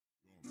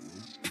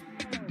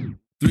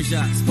3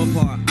 shots, per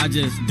par, I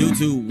just do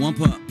 2. 1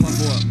 putt, par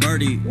 4,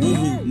 birdie,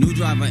 woohoo. New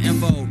driver,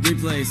 info,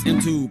 replace,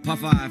 M2, par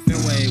 5,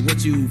 fairway,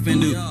 what you fin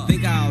do?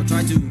 Think I'll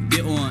try to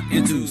get on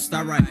into,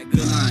 start right,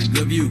 good line,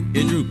 good view,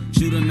 it drew.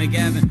 Shooter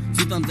McGavin,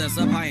 2 thumbs that's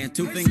up high and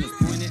 2 fingers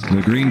pointed.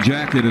 The green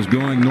jacket is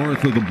going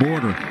north of the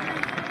border.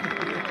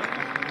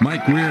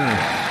 Mike Weir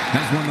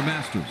has won the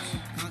Masters.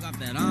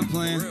 That I'm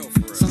playing.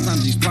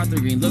 Sometimes these part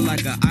 3 look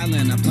like an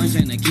island. A plunge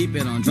and to keep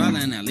it on dry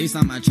land. At least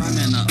I might try,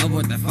 man. Up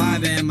with the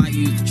 5 and might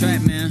use the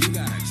trap, man.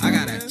 I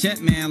got a check,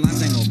 man. Line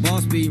tango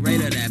ball speed,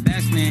 rated that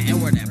batsman,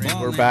 and where that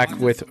ball. We're back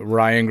with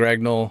Ryan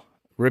Gregnell,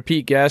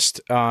 repeat guest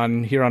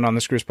on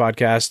the Screws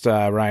podcast.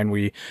 Ryan,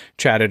 we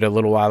chatted a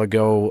little while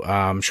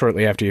ago,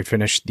 shortly after you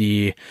finished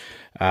the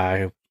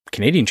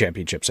Canadian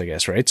Championships, I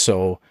guess, right?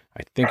 So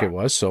I think it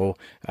was. So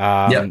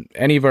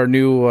any of our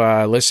new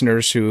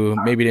listeners who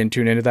maybe didn't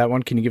tune into that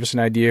one, can you give us an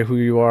idea who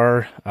you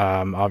are?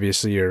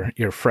 Obviously,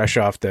 you're fresh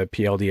off the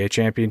PLDA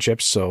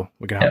Championships, so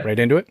we can hop right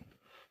into it.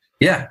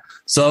 Yeah.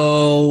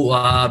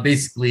 So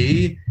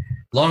basically,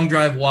 long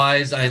drive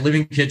wise, I live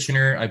in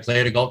Kitchener. I play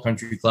at a golf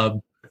country club.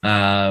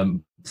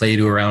 Play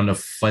to around I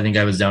think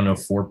I was down to a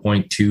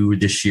 4.2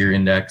 this year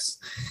index.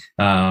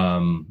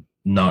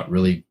 Not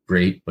really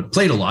great, but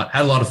played a lot,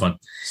 had a lot of fun.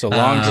 So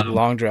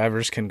long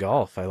drivers can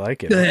golf. I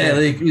like it. Yeah,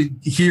 like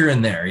here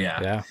and there.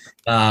 Yeah.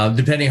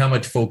 Depending how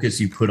much focus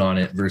you put on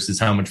it versus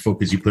how much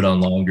focus you put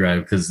on long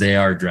drive, because they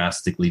are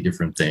drastically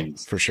different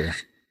things. For sure.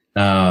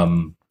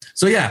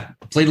 So yeah,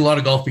 played a lot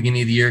of golf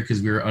beginning of the year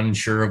because we were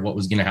unsure of what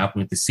was going to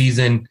happen with the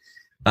season.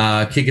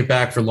 Kick it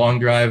back for long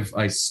drive.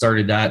 I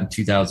started that in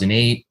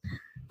 2008.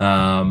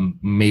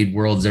 Made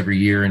worlds every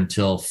year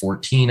until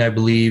 14, I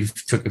believe.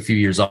 Took a few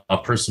years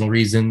off personal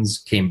reasons.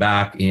 Came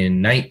back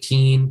in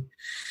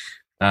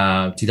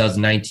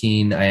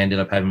 2019. I ended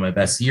up having my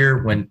best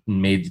year. Went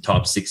and made the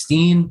top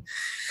 16.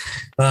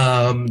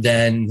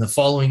 Then the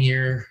following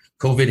year,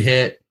 COVID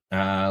hit.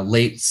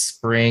 Late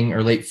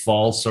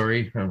fall.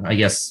 Or I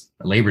guess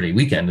Labor Day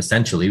weekend.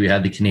 Essentially, we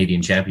had the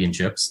Canadian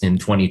Championships in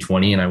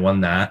 2020, and I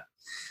won that.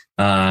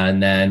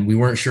 And then we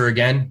weren't sure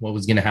again what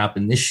was going to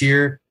happen this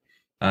year.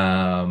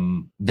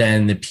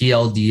 Then the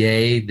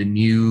PLDA, the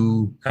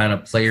new kind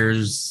of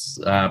players,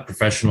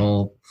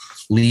 professional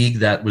league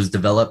that was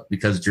developed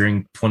because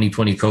during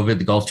 2020 COVID,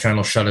 the Golf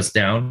Channel shut us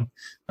down,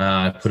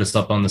 put us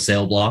up on the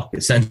sale block,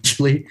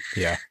 essentially.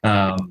 Yeah.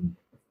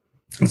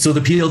 So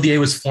the PLDA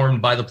was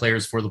formed by the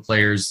players for the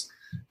players.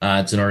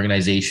 It's an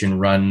organization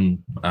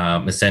run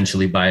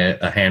essentially by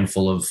a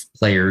handful of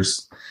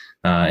players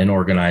and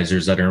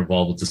organizers that are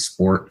involved with the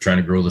sport, trying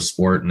to grow the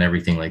sport and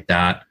everything like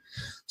that.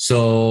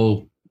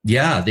 So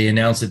yeah, they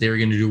announced that they were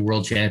going to do a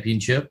world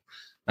championship.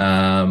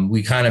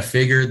 We kind of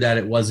figured that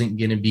it wasn't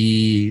going to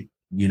be,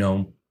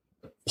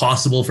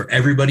 possible for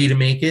everybody to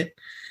make it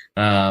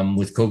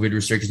with COVID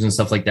restrictions and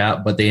stuff like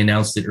that. But they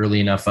announced it early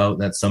enough out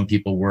that some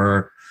people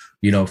were,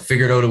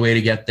 figured out a way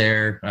to get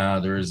there.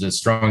 There was a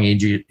strong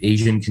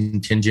Asian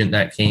contingent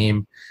that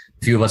came,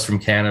 a few of us from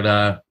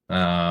Canada,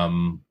 a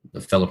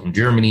fellow from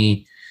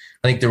Germany.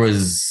 I think there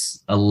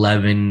was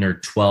 11 or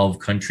 12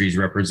 countries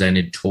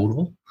represented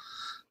total.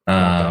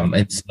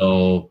 And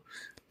so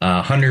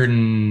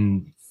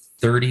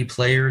 130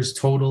 players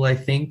total, I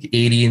think,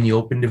 80 in the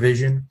open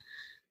division,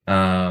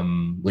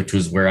 which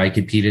was where I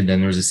competed. Then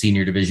there was a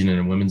senior division and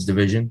a women's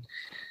division.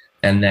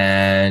 And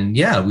then,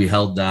 we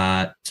held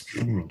that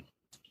 2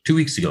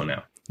 weeks ago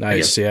now.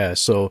 Nice. Yeah.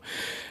 So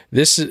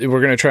we're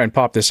going to try and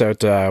pop this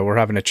out. We're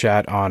having a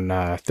chat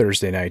on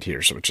Thursday night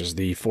here, which is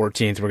the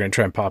 14th. We're going to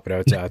try and pop it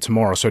out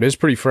tomorrow. So it is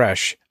pretty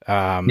fresh.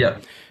 And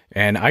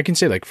I can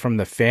say from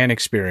the fan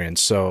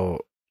experience.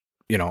 So,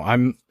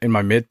 I'm in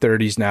my mid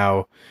 30s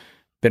now,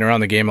 been around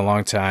the game a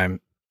long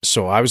time.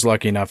 So I was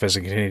lucky enough as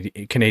a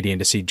Canadian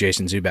to see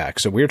Jason Zubak.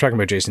 So we were talking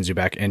about Jason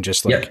Zubak and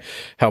just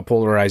how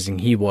polarizing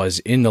he was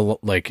in the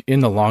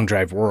long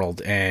drive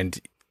world. And,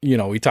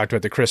 we talked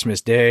about the Christmas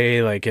Day,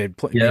 it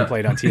played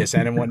on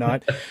TSN and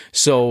whatnot.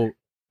 So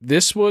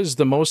this was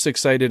the most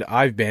excited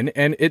I've been.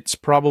 And it's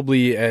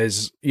probably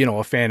as,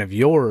 a fan of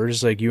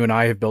yours, you and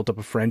I have built up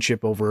a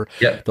friendship over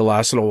the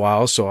last little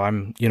while. So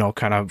I'm,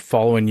 kind of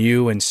following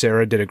you, and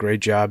Sarah did a great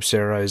job.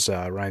 Sarah is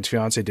Ryan's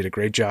fiance, did a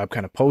great job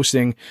kind of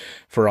posting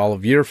for all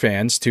of your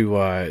fans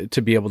to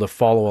be able to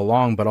follow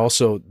along. But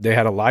also they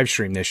had a live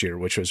stream this year,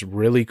 which was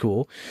really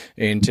cool.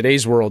 In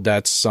today's world,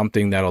 that's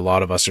something that a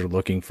lot of us are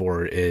looking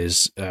for,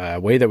 is a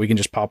way that we can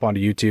just pop onto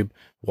YouTube,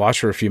 watch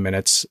for a few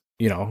minutes,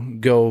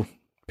 go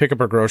pick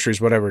up our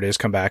groceries, whatever it is,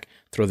 come back,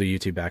 throw the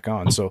YouTube back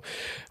on. So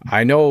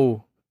I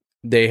know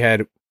they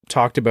had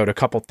talked about a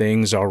couple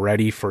things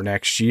already for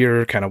next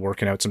year, kind of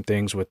working out some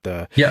things with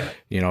the,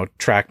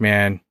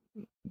 TrackMan,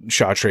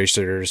 Shot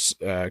Tracers,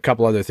 a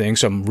couple other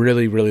things. So I'm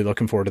really, really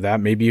looking forward to that.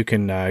 Maybe you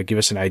can give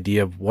us an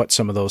idea of what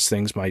some of those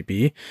things might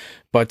be.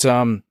 But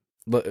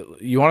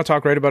you want to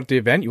talk right about the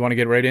event? You want to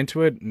get right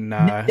into it? And,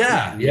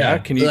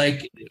 Can you?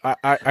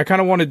 I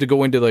kind of wanted to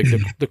go into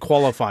the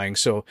qualifying.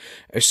 So,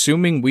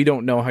 assuming we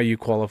don't know how you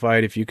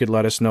qualified, if you could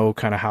let us know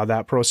kind of how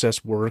that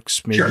process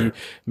works,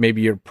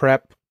 maybe your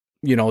prep,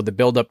 the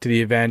build up to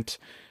the event,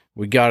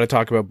 we got to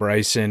talk about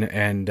Bryson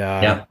and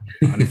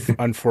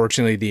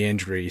unfortunately the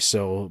injury.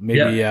 So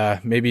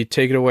maybe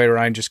take it away,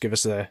 Ryan. Just give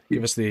us the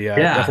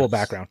whole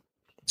background.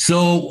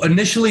 So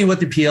initially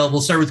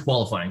we'll start with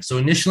qualifying. So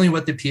initially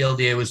what the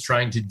PLDA was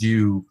trying to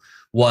do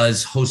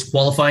was host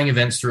qualifying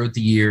events throughout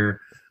the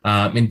year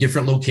in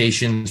different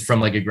locations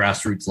from like a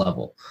grassroots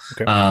level.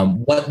 Okay.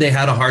 What they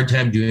had a hard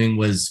time doing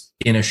was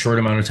in a short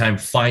amount of time,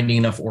 finding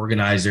enough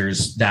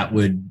organizers that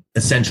would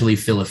essentially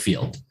fill a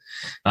field.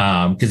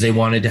 Because they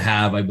wanted to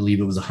have, I believe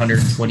it was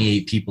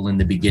 128 people in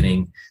the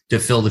beginning to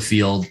fill the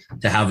field,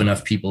 to have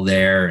enough people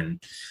there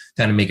and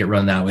kind of make it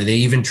run that way. They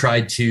even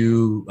tried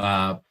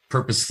to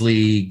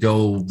purposely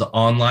go the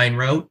online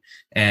route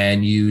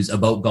and use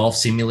About Golf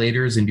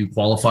simulators and do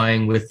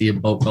qualifying with the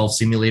About Golf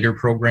simulator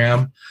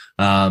program.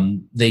 I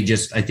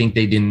think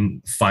they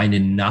didn't find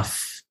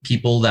enough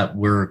people that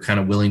were kind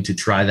of willing to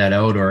try that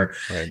out, or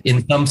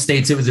in some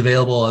states it was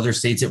available, other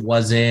states it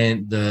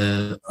wasn't.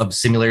 The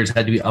simulators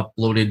had to be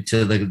uploaded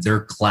to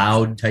their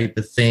cloud type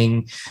of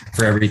thing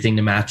for everything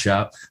to match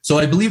up. So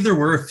I believe there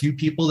were a few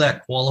people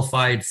that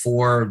qualified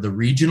for the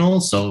regional.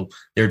 So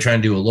they were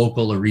trying to do a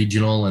local, a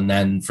regional, and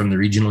then from the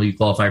regional you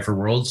qualify for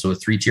world. So a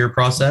 3-tier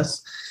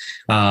process.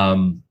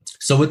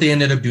 So what they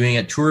ended up doing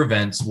at tour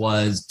events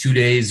was 2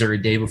 days or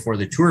a day before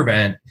the tour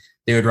event,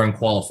 they would run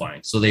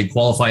qualifying. So they'd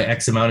qualify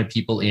X amount of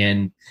people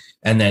in,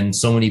 and then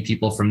so many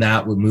people from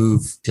that would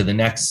move to the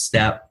next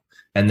step.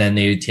 And then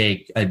they would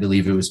take, I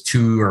believe it was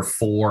 2 or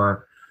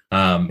 4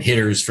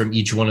 hitters from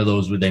each one of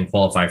those would then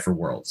qualify for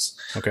Worlds.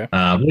 Okay.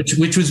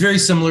 Which was very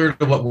similar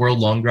to what World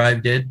Long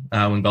Drive did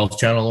when Golf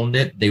Channel owned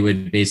it. They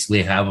would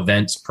basically have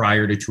events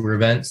prior to tour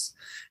events.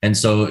 And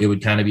so it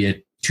would kind of be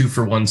a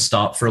 2-for-1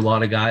 stop for a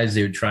lot of guys.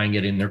 They would try and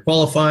get in their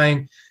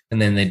qualifying,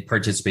 and then they'd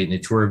participate in the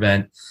tour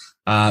event.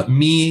 I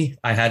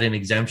had an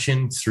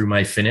exemption through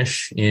my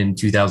finish in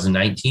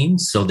 2019.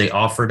 So they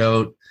offered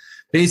out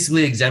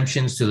basically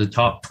exemptions to the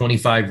top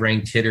 25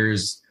 ranked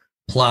hitters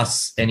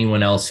plus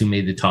anyone else who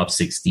made the top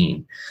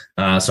 16.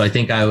 So I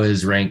think I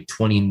was ranked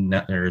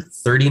 29 or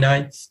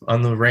 39th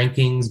on the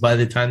rankings by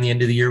the time the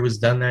end of the year was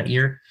done that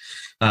year.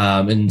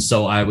 And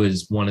so I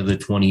was one of the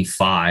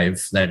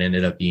 25 that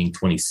ended up being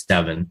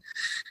 27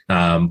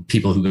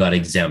 people who got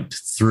exempt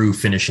through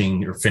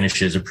finishing or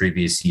finishes a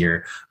previous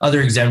year. Other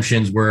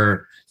exemptions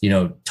were,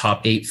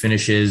 top 8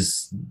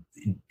 finishes,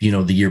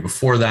 the year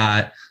before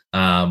that,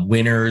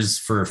 winners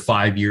for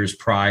 5 years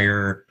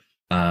prior.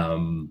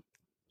 And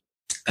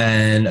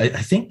I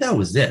think that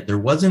was it. There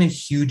wasn't a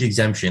huge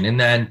exemption. And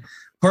then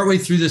partway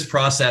through this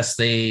process,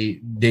 they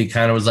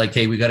kind of was like,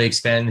 hey, we got to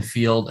expand the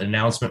field. An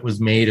announcement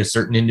was made. A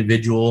certain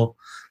individual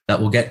that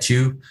we'll get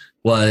to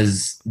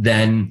was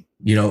then,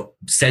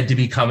 said to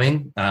be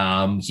coming.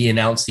 He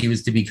announced he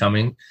was to be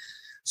coming.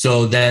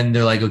 So then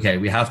they're like, okay,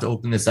 we have to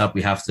open this up.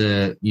 We have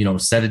to,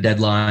 set a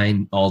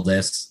deadline, all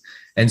this.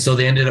 And so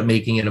they ended up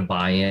making it a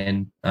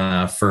buy-in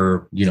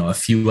for, a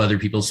few other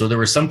people. So there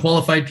were some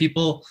qualified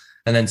people,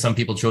 and then some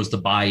people chose to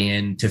buy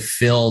in to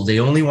fill. They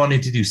only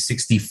wanted to do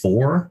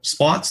 64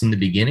 spots in the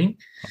beginning.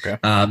 Okay.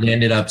 They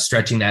ended up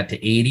stretching that to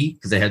 80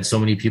 because they had so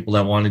many people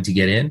that wanted to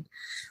get in.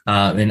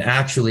 And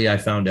actually, I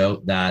found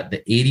out that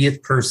the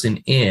 80th person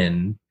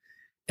in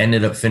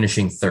ended up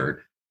finishing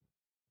third.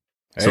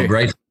 Hey. So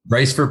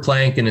Bryce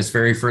Verplank in his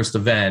very first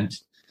event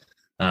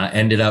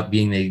ended up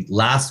being the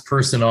last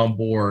person on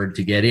board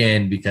to get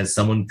in because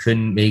someone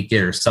couldn't make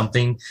it or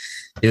something.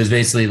 It was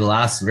basically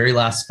the very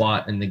last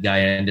spot, and the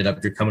guy ended up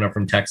coming up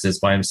from Texas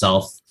by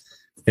himself,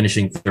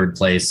 finishing third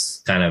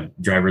place. Kind of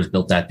drivers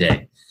built that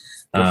day.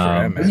 Good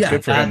for him, man.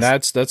 Good for him.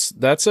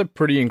 That's a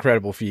pretty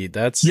incredible feat.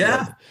 That's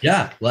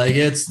like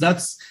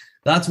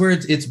that's where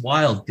it's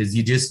wild because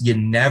you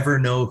never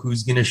know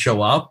who's gonna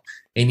show up,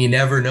 and you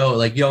never know.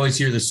 Like you always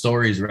hear the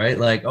stories, right?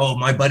 Like, oh,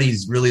 my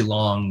buddy's really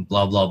long,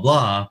 blah blah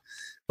blah.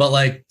 But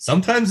like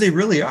sometimes they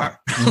really are.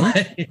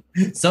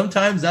 Mm-hmm.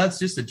 Sometimes that's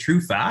just a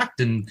true fact,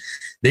 and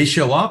they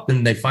show up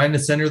and they find the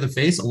center of the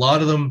face. A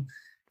lot of them,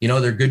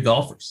 they're good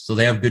golfers, so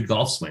they have good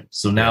golf swings.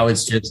 So now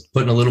it's just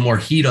putting a little more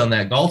heat on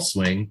that golf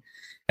swing.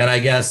 And I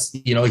guess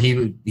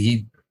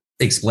he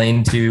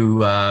explained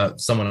to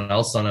someone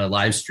else on a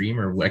live stream,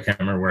 or I can't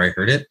remember where I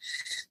heard it,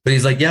 but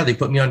he's like, yeah, they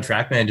put me on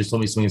TrackMan, just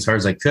told me to swing as hard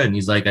as I could, and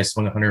he's like, I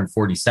swung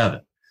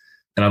 147.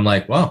 And I'm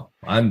like, well,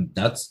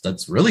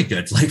 that's really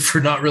good. Like for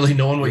not really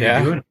knowing what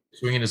you're doing,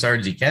 swinging as hard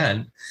as you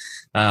can.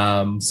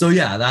 So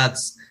yeah, that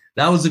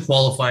was the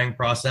qualifying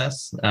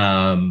process.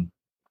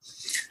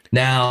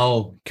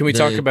 Now, can we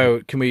talk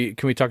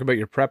about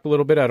your prep a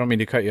little bit? I don't mean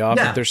to cut you off,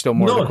 but there's still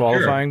more to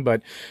qualifying. Sure.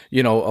 But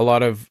a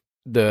lot of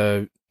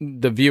the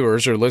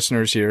viewers or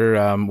listeners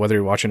here, whether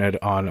you're watching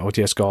it on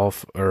OTS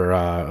Golf or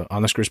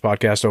on the Screws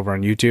Podcast over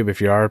on YouTube, if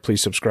you are,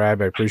 please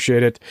subscribe. I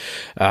appreciate it.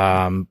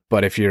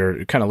 But if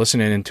you're kind of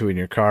listening into it in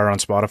your car on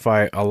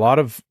Spotify, a lot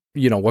of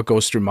what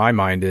goes through my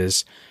mind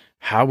is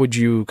how would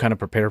you kind of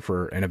prepare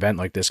for an event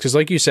like this? Because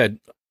like you said,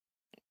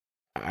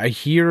 I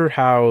hear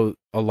how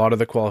a lot of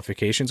the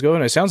qualifications go,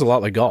 and it sounds a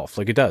lot like golf.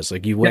 Like it does.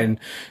 Like you win,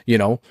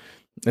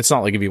 it's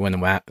not like if you win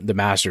the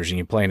Masters and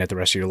you play in it the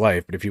rest of your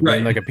life, but if you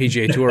win like a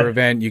PGA Tour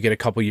event, you get a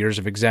couple years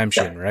of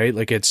exemption, right?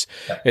 Like it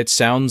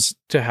sounds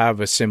to have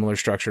a similar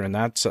structure in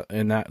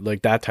that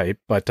like that type.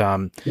 But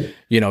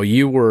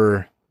you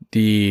were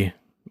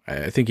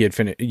I think you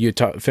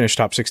had finished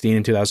top 16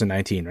 in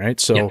 2019, right?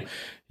 So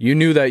you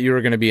knew that you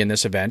were going to be in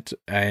this event.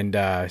 And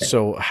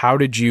so how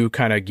did you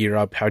kind of gear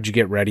up? How'd you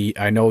get ready?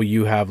 I know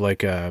you have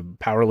like a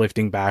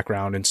powerlifting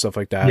background and stuff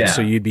like that. Yeah.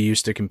 So you'd be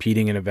used to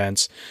competing in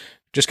events.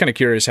 Just kind of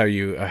curious how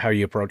you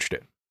approached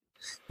it.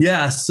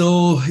 Yeah.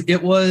 So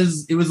it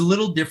was a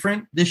little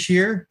different this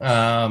year.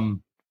 I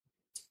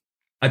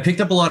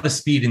picked up a lot of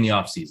speed in the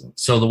off season.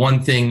 So the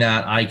one thing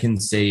that I can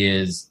say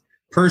is,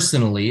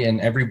 personally, and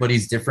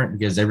everybody's different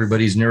because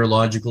everybody's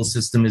neurological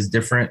system is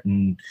different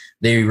and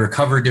they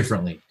recover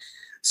differently.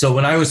 So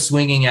when I was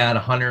swinging at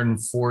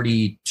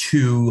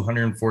 142,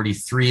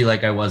 143,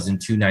 like I was in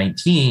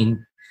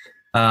 219,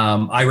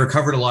 I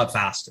recovered a lot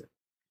faster.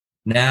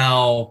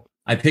 Now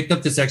I picked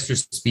up this extra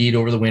speed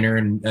over the winter.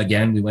 And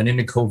again, we went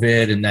into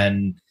COVID and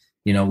then,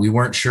 we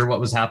weren't sure what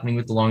was happening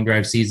with the long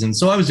drive season.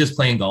 So I was just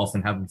playing golf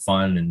and having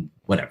fun and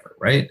whatever,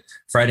 right?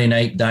 Friday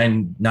night,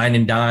 nine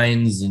and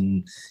dines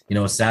and,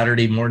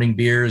 Saturday morning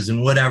beers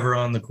and whatever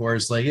on the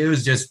course. Like it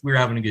was just, we were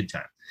having a good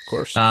time. Of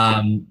course.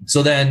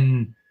 So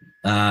then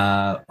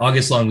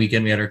August long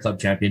weekend, we had our club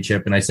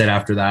championship. And I said,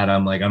 after that,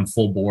 I'm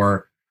full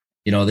bore.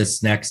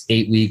 This next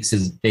 8 weeks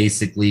is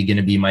basically going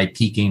to be my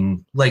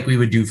peaking, like we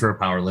would do for a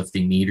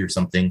powerlifting meet or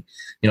something,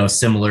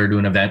 similar to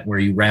an event where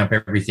you ramp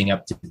everything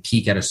up to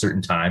peak at a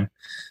certain time.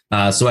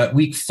 So at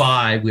week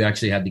 5, we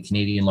actually had the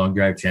Canadian Long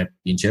Drive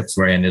Championships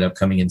where I ended up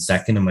coming in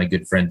second, and my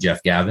good friend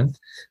Jeff Gavin,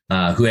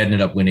 who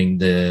ended up winning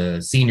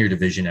the senior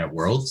division at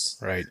Worlds.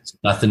 Right.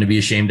 Nothing to be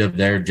ashamed of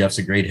there. Jeff's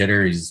a great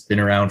hitter. He's been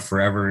around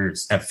forever.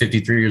 At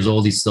 53 years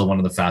old, he's still one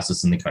of the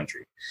fastest in the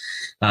country.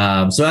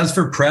 So as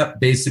for prep,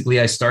 basically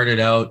I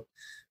started out,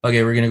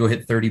 okay, we're going to go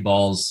hit 30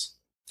 balls.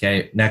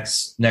 Okay.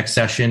 Next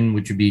session,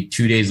 which would be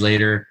 2 days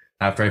later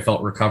after I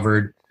felt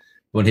recovered,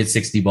 would hit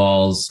 60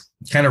 balls,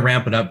 kind of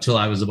ramp it up till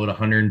I was about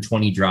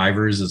 120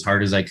 drivers as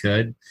hard as I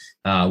could,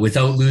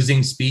 without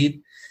losing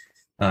speed.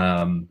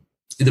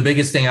 The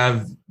biggest thing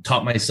I've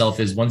taught myself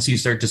is once you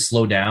start to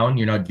slow down,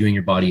 you're not doing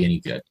your body any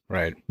good.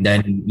 Right.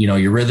 Then,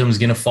 your rhythm is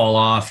going to fall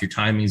off. Your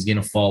timing is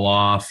going to fall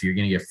off. You're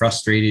going to get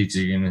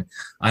frustrated.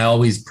 I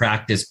always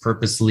practice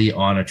purposely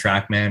on a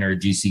TrackMan or a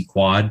GC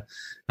quad.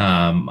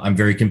 I'm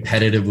very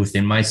competitive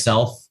within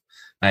myself.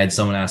 I had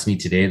someone ask me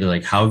today, they're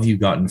like, how have you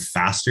gotten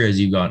faster as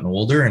you've gotten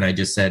older? And I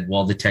just said,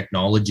 well, the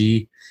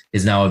technology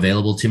is now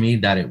available to me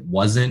that it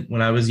wasn't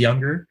when I was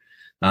younger.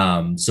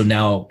 So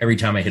now every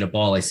time I hit a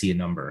ball, I see a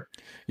number.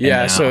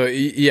 Yeah. So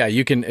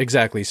you can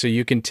exactly. So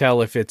you can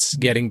tell if it's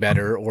getting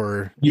better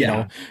or,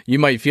 you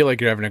might feel like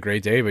you're having a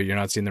great day, but you're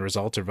not seeing the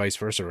results or vice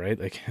versa. Right.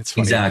 Like it's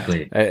funny.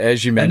 Exactly.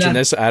 As you mentioned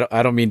this,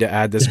 I don't mean to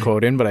add this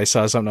quote in, but I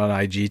saw something on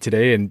IG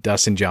today and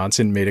Dustin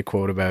Johnson made a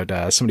quote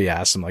about, somebody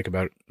asked him like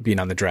about being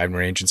on the driving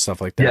range and stuff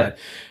like that.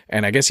 Yeah.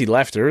 And I guess he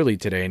left early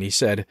today and he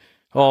said,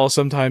 oh,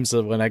 sometimes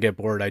when I get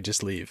bored, I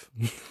just leave.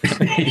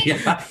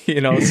 Yeah.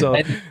 So.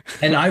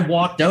 And I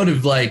walked out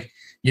of like,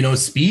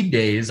 speed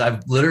days.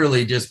 I've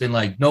literally just been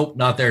like, nope,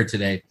 not there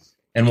today,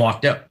 and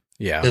walked out.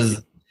 Yeah.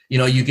 Because,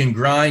 you can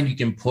grind, you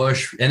can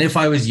push. And if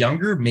I was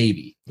younger,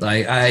 maybe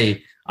like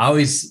I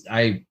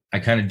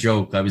kind of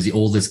joke, I was the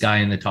oldest guy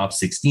in the top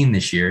 16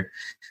 this year.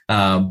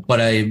 But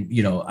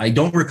I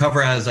don't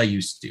recover as I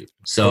used to.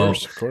 So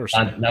of course.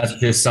 That's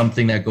just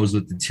something that goes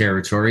with the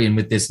territory. And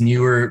with this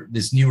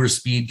newer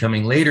speed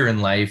coming later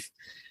in life,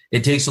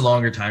 it takes a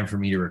longer time for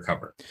me to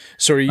recover.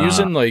 So are you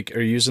using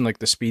like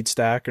the Speed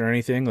Stack or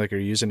anything? Like, are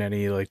you using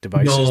any like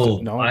devices?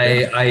 No,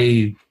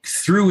 I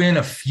threw in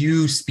a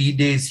few speed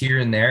days here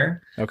and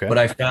there. Okay. But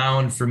I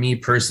found for me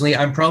personally,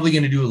 I'm probably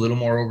going to do a little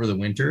more over the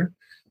winter.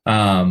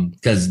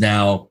 Because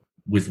now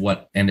with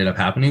what ended up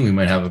happening, we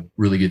might have a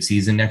really good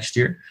season next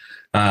year.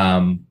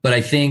 But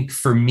I think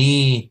for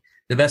me,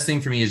 the best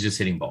thing for me is just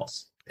hitting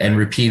balls and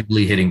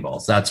repeatedly hitting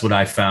balls. That's what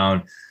I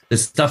found. The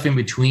stuff in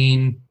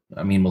between,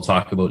 I mean, we'll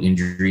talk about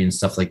injury and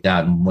stuff like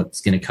that and what's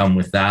going to come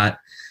with that.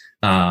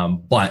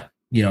 But,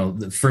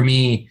 for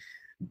me,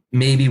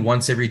 maybe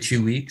once every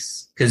 2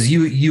 weeks, because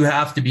you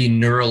have to be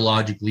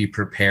neurologically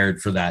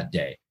prepared for that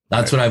day.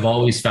 That's what I've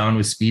always found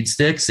with speed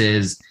sticks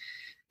is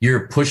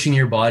you're pushing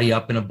your body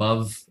up and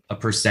above a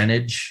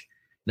percentage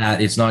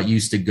that it's not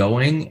used to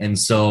going. And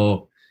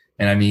so,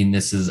 and I mean,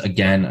 this is,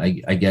 again,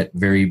 I get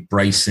very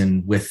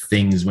Bryson with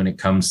things when it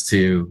comes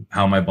to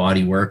how my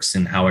body works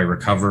and how I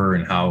recover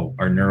and how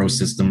our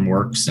neurosystem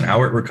works and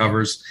how it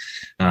recovers,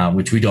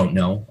 which we don't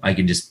know. I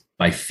can just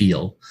by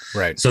feel.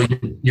 Right. So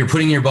you're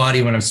putting your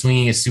body, when I'm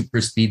swinging a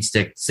super speed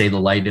stick, say the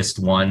lightest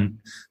one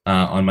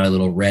on my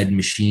little red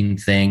machine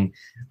thing,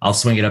 I'll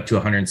swing it up to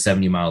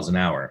 170 miles an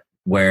hour,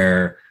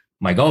 where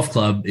my golf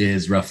club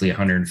is roughly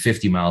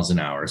 150 miles an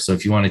hour. So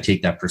if you want to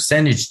take that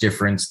percentage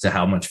difference to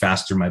how much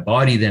faster my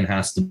body then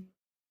has to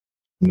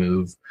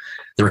move,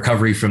 the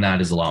recovery from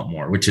that is a lot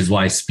more, which is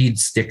why speed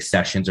stick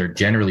sessions are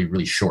generally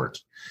really short.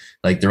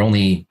 Like they're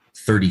only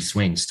 30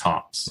 swings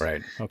tops.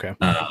 Right. Okay.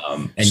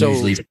 And so,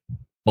 usually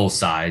both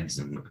sides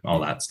and all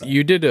that stuff.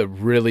 You did a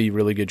really,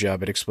 really good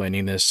job at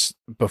explaining this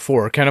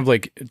before, kind of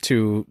like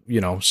to,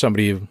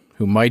 somebody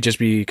who might just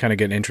be kind of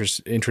getting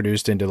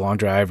introduced into long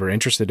drive or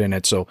interested in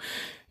it. So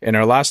in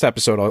our last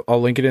episode,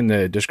 I'll link it in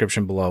the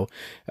description below.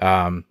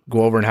 Go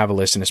over and have a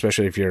listen,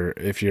 especially if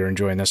you're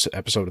enjoying this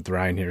episode with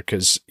Ryan here,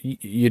 because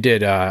you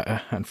did.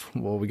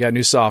 Well, we got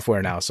new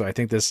software now, so I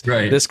think this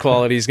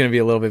quality is going to be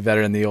a little bit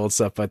better than the old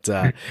stuff. But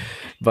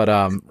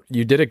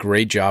you did a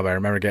great job. I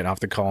remember getting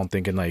off the call and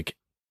thinking, like,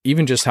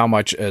 even just how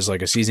much, as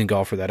like a seasoned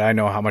golfer, that I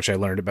know how much I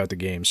learned about the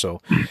game.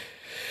 So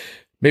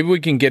maybe we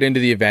can get into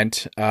the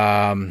event.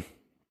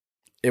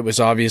 It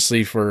was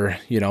obviously, for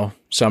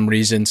some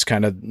reasons,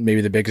 kind of maybe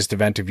the biggest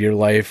event of your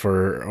life,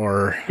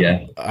 or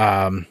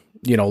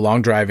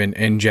long drive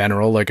in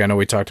general. Like, I know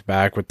we talked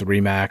back with the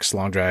Remax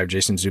long drive,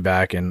 Jason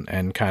Zuback,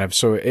 and kind of,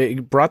 so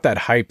it brought that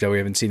hype that we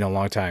haven't seen in a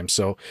long time.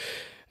 So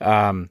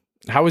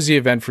how was the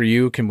event for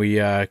you? Can we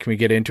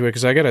get into it?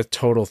 Because I got a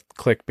total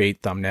clickbait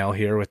thumbnail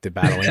here with the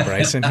battling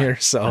Bryson here.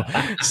 So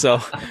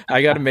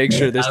I got to make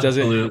sure this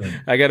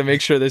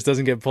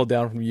doesn't get pulled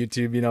down from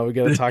YouTube. We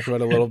got to talk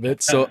about it a little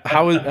bit. So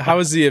how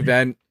was the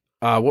event?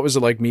 What was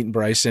it like meeting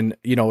Bryson?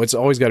 It's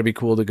always got to be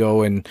cool to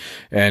go and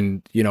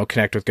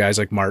connect with guys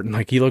like Martin.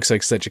 Like, he looks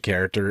like such a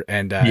character,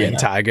 and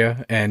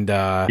Tyga, and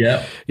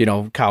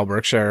Kyle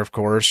Berkshire, of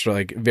course.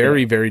 Like,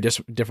 very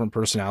different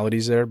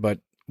personalities there, but.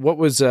 What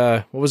was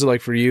it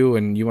like for you?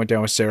 And you went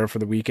down with Sarah for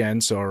the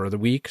weekend, or the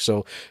week.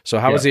 So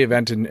how was the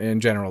event in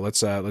general?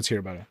 Let's hear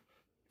about it.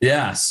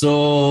 Yeah.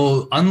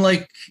 So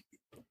unlike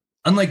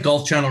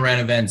Golf Channel ran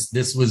events,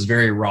 this was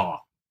very raw.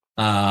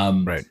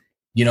 Right.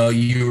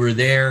 You were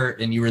there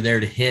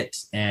to hit,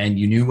 and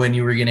you knew when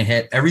you were going to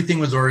hit. Everything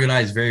was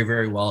organized very,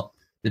 very well.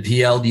 The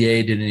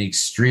PLDA did an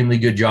extremely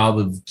good job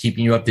of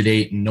keeping you up to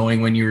date and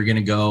knowing when you were going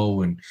to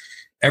go, and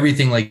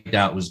everything like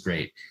that was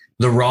great.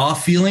 The raw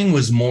feeling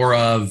was more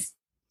of,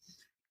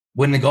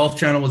 when the Golf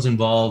Channel was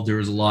involved, there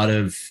was a lot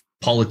of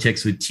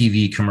politics with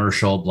TV,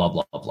 commercial, blah,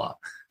 blah, blah.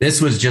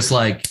 This was just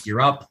like, you're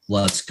up,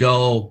 let's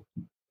go.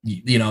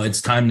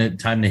 It's time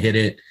to hit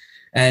it.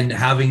 And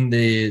having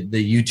the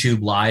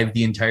YouTube live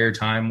the entire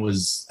time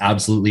was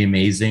absolutely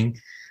amazing.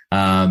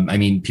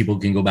 People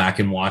can go back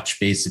and watch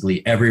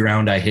basically every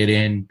round I hit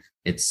in.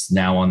 It's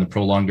now on the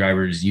Pro Long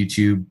Drivers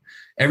YouTube.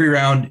 Every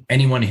round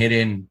anyone hit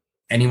in,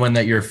 anyone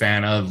that you're a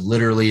fan of,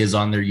 literally is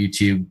on their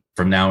YouTube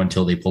from now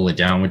until they pull it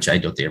down, which I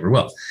doubt they ever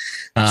will.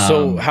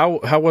 So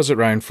how was it,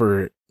 Ryan,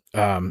 for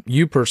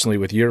you personally,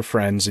 with your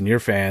friends and your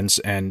fans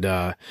and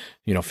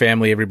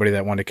family, everybody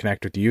that wanted to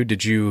connect with you?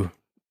 Did you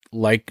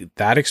like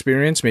that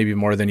experience maybe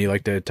more than you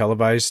like the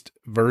televised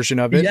version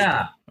of it?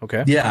 Yeah.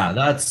 Okay. Yeah,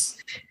 that's,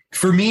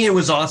 for me, it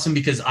was awesome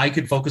because I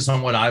could focus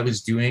on what I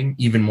was doing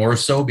even more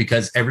so,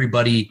 because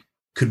everybody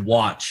could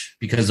watch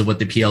because of what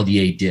the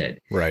PLDA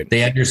did. Right.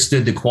 They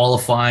understood the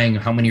qualifying,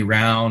 how many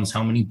rounds,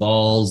 how many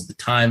balls, the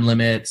time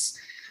limits,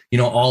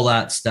 all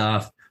that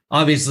stuff.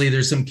 Obviously,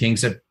 there's some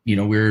kinks that,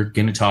 we're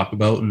going to talk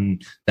about,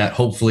 and that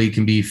hopefully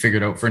can be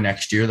figured out for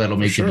next year. That'll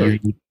make the viewing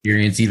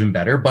experience even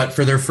better. But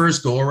for their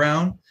first go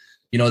around,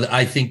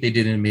 I think they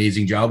did an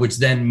amazing job, which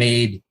then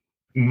made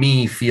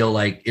me feel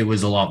like it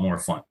was a lot more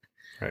fun.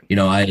 Right.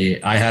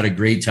 I had a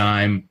great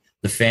time.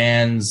 The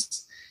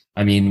fans,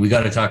 we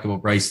got to talk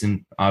about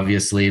Bryson,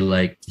 obviously.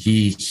 Like,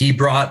 he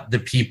brought the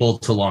people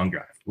to long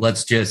drive.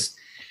 Let's just,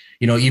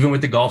 even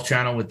with the Golf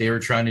Channel, what they were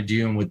trying to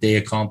do and what they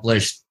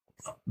accomplished,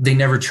 they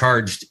never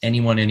charged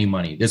anyone any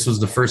money. This was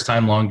the first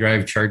time long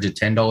drive charged a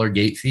 $10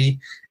 gate fee,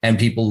 and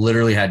people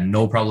literally had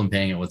no problem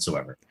paying it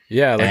whatsoever.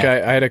 Yeah, like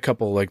I had a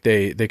couple, like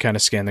they kind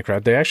of scanned the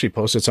crowd. They actually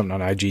posted something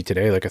on IG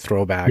today, like a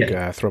throwback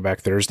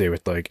Thursday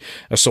with like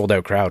a sold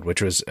out crowd,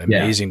 which was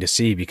amazing to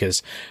see,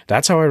 because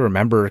that's how I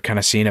remember kind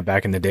of seeing it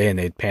back in the day. And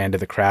they'd pan to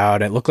the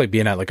crowd. It looked like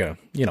being at like a,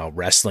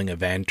 wrestling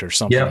event or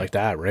something like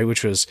that, right?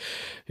 Which was,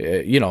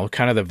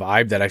 kind of the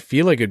vibe that I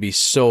feel like it'd be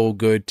so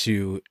good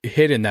to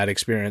hit in that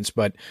experience.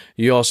 But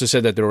you also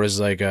said that there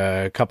was like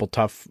a couple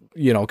tough,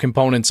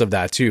 components of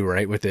that too,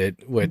 right? With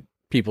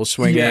people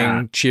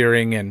swinging,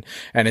 cheering, and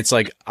it's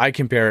like, I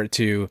compare it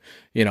to,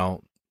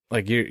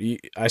 like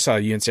I saw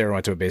you and Sarah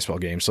went to a baseball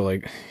game. So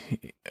like,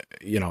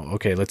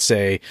 okay, let's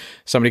say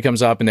somebody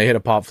comes up and they hit a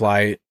pop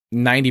fly.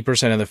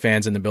 90% of the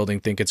fans in the building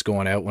think it's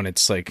going out when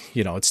it's like,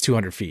 it's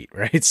 200 feet,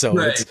 right? So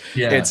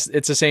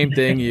it's the same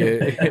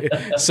thing.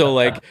 So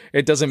like,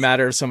 it doesn't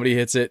matter if somebody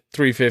hits it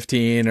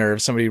 315 or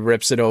if somebody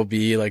rips it OB,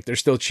 like they're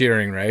still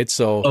cheering, right?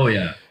 So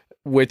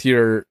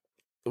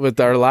with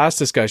our last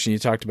discussion, you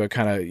talked about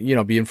kind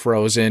of, being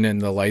frozen and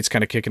the lights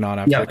kind of kicking on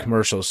after the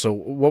commercials. So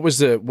what was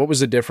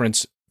the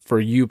difference for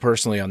you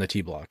personally on the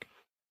T block?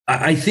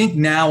 I think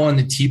now on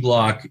the T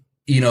block,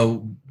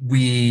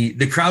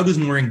 the crowd was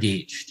more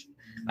engaged.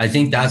 I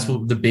think that's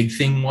what the big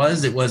thing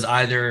was. It was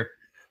either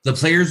the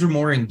players were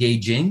more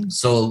engaging.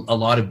 So a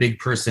lot of big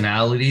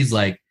personalities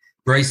like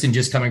Bryson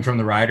just coming from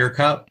the Ryder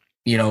Cup.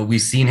 We've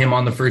seen him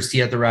on the first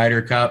tee at the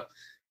Ryder Cup,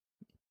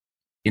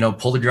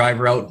 pull the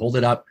driver out, hold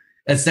it up.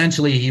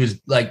 essentially he was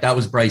like, that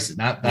was Bryson.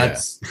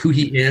 That's who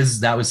he is.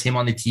 That was him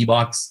on the tee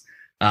box.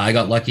 I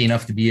got lucky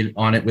enough to be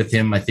on it with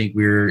him. I think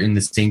we were in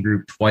the same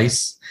group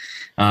twice.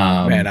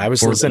 Man, I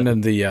was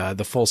listening to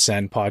the Full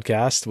Send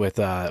podcast with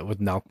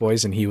Nelk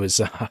Boys, and he was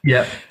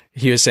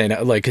he was saying,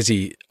 like, because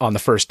he on the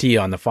first tee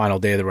on the final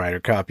day of the Ryder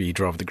Cup, he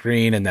drove the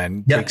green and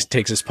then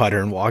takes his putter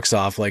and walks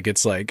off like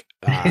it's like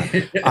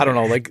I don't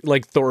know,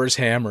 like Thor's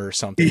hammer or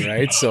something,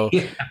 right? So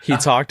he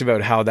talked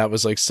about how that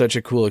was like such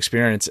a cool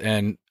experience,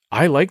 and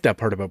I like that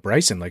part about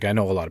Bryson. Like, I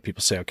know a lot of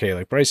people say, okay,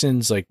 like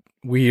Bryson's like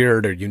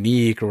weird or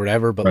unique or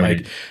whatever, but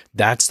like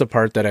that's the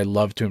part that I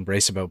love to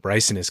embrace about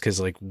Bryson, is because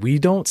like we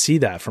don't see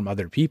that from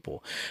other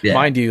people.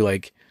 Mind you,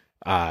 like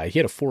he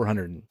had a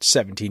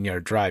 417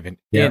 yard drive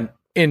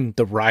in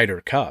the Ryder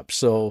Cup.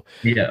 So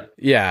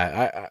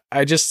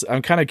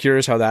I'm kind of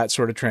curious how that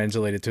sort of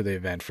translated to the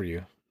event for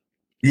you.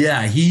 Yeah,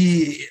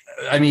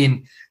 I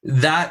mean,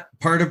 that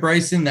part of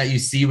Bryson that you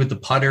see with the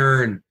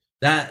putter, and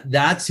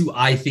that's who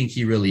I think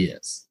he really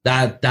is.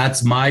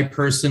 That's my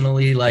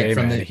personally, like, hey,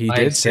 from man, he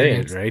did say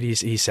it, right?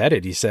 He said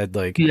it. He said,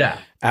 like,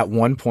 at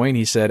one point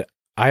he said,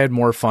 I had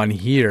more fun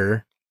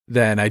here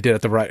than I did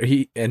at the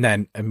Ryder. And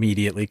then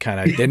immediately kind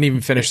of didn't even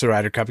finish the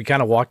Ryder Cup. He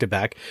kind of walked it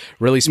back.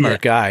 Really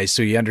smart guy.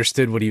 So he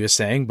understood what he was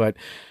saying, but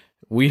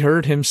we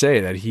heard him say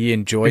that he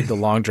enjoyed the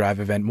long drive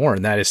event more,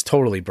 and that is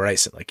totally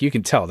Bryson. Like, you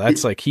can tell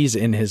that's like he's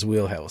in his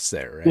wheelhouse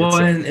there, right? Well,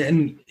 so,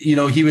 and you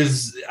know, he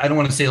was, I don't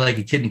want to say like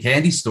a kid in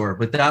candy store,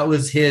 but that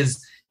was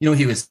his, you know,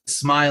 he was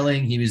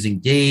smiling, he was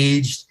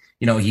engaged,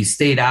 you know, he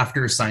stayed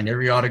after, signed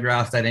every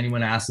autograph that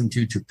anyone asked him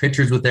to, took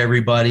pictures with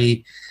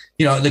everybody,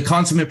 you know, the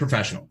consummate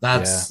professional.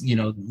 That's, you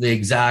know, the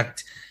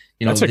exact,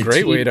 you know, that's a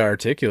great way to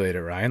articulate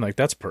it, Ryan. Like,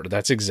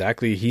 that's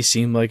exactly, he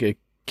seemed like a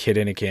kid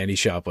in a candy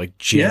shop, like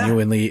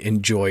genuinely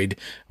enjoyed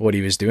what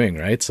he was doing,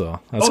 right?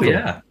 So that's cool.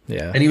 Yeah.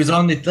 And he was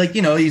on the, like,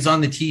 you know, he's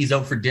on the tee, he's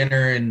out for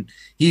dinner, and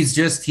he's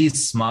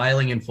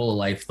smiling and full of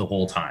life the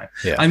whole time.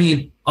 I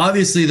mean,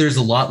 obviously there's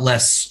a lot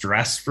less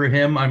stress for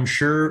him, I'm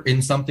sure,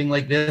 in something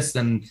like this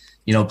than,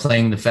 you know,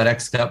 playing the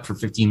FedEx Cup for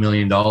 $15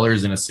 million in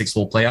a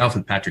 6-hole playoff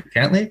with Patrick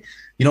Cantlay.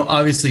 You know,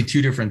 obviously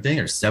two different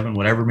things, or 7,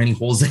 whatever many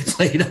holes they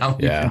played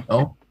out. You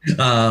know?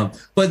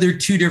 But they're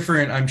two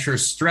different, I'm sure,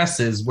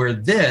 stresses, where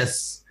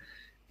this,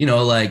 you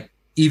know, like,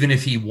 even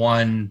if he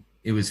won,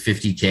 it was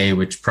 $50K,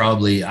 which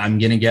probably, I'm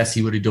going to guess,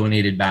 he would have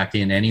donated back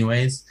in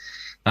anyways.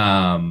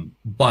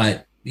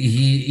 But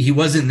he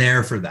wasn't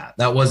there for that.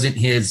 That wasn't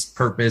his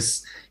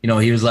purpose. You know,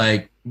 he was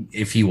like,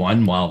 if he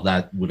won, well,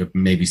 that would have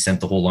maybe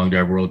sent the whole long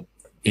drive world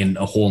in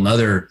a whole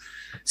nother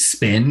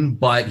spin.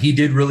 But he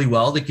did really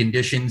well. The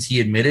conditions,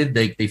 he admitted,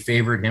 they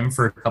favored him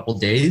for a couple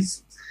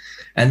days.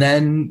 And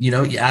then, you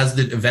know, as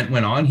the event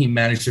went on, he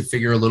managed to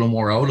figure a little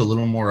more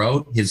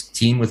out. His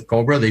team with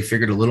Cobra, they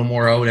figured a little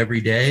more out every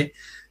day.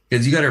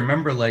 Because you got to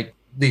remember, like,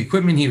 the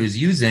equipment he was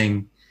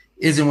using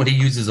isn't what he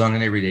uses on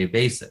an everyday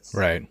basis.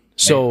 Right.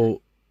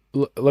 So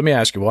let me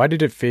ask you, why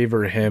did it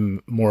favor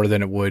him more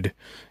than it would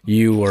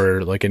you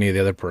or like any of the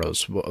other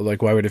pros?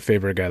 Like, why would it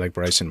favor a guy like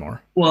Bryson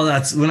more? Well,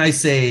 that's when I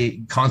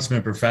say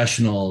consummate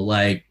professional,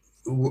 like,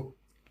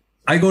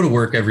 I go to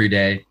work every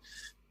day.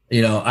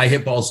 You know, I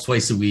hit balls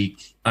twice a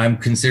week. I'm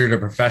considered a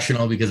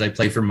professional because I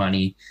play for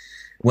money.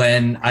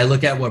 When I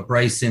look at what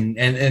Bryson,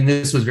 and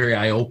this was very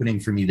eye-opening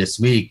for me this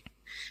week,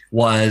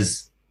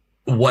 was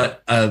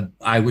what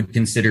I would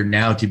consider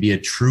now to be a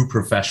true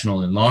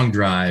professional in long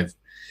drive.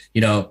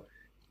 You know,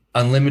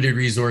 unlimited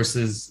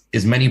resources,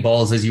 as many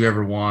balls as you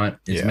ever want,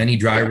 as many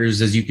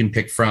drivers as you can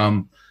pick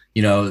from,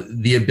 you know,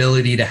 the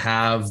ability to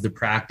have the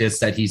practice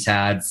that he's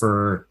had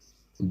for,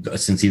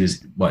 since he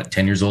was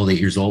 10 years old, 8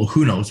 years old,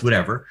 who knows,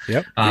 whatever.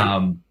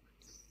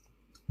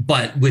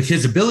 But with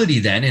his ability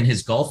then, and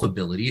his golf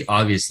ability,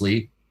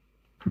 obviously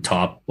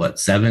top,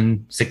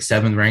 6,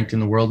 7 ranked in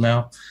the world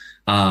now.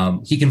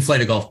 He can flight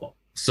a golf ball.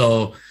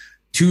 So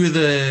two of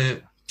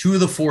the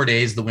 4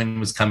 days the wind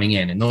was coming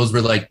in, and those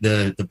were like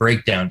the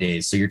breakdown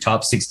days. So your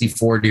top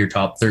 64 to your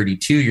top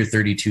 32, your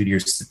 32 to your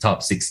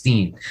top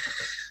 16.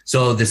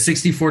 So the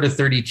 64 to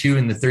 32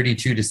 and the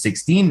 32 to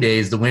 16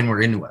 days, the wind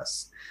were into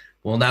us.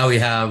 Well, now we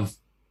have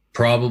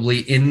probably,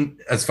 in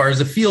as far as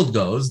the field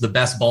goes, the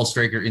best ball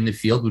striker in the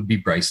field would be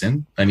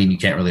Bryson. I mean, you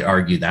can't really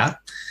argue that.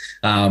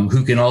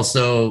 Who can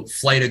also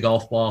flight a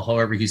golf ball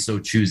however he so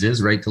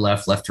chooses, right to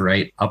left to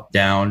right, up,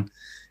 down,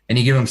 and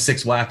you give him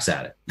 6 whacks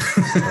at it.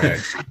 Right.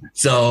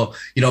 So,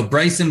 you know,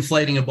 Bryson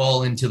flighting a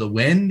ball into the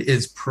wind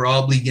is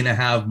probably going to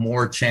have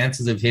more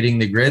chances of hitting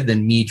the grid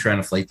than me trying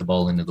to flight the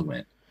ball into the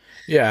wind.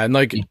 Yeah, and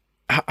like,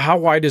 how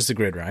wide is the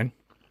grid, Ryan?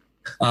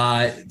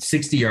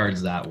 60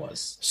 yards that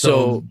was.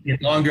 So in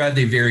long drive,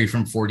 they vary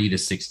from 40 to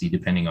 60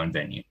 depending on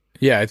venue.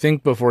 Yeah, I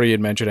think before you had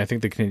mentioned, I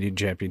think the Canadian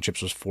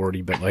Championships was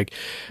 40, but like,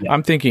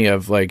 I'm thinking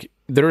of like,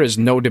 there is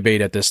no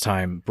debate at this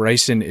time.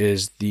 Bryson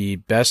is the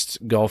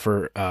best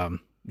golfer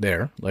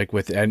there. Like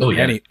with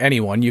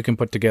anyone, you can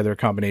put together a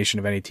combination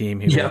of any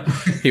team.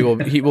 He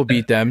will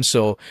beat them.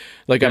 So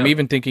like, I'm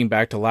even thinking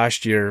back to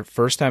last year,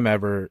 first time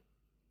ever.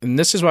 And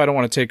this is why I don't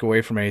want to take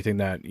away from anything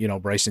that, you know,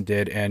 Bryson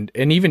did. And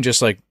even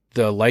just like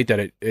the light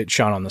that it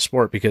shone on the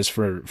sport, because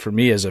for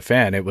me as a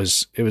fan, it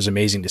was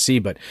amazing to see.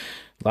 But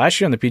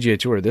last year on the PGA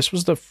Tour, this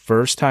was the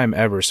first time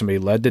ever somebody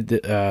led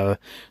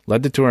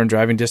the tour in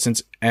driving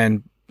distance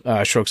and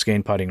strokes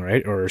gained putting,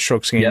 right? Or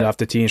strokes gained off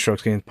the tee and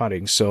strokes gained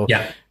putting. So,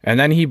 and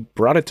then he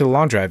brought it to the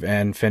long drive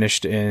and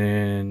finished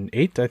in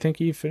 8th. I think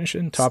he finished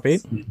in top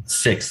 8.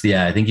 6th.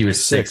 Yeah. I think he was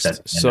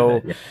 6th.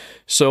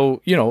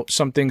 So, you know,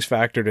 some things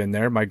factored in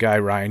there. My guy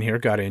Ryan here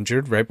got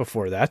injured right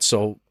before that.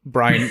 So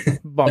Bryson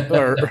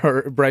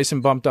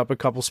bumped up a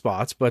couple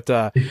spots, but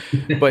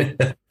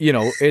you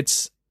know,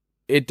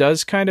 it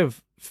does kind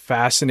of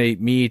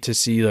fascinate me to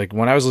see, like,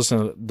 when I was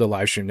listening to the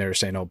live stream, they were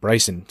saying, oh,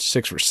 Bryson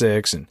 6 for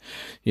 6, and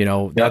you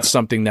know, that's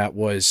something that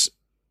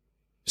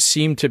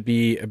seemed to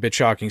be a bit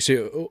shocking.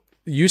 So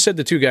you said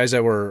the two guys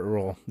that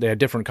were, they had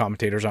different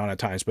commentators on at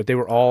times, but they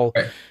were all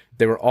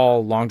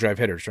long drive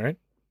hitters, right?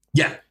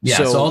 Yeah.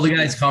 So all the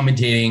guys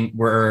commentating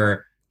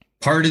were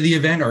part of the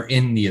event or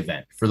in the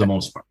event for the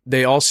most part.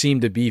 They all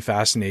seemed to be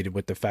fascinated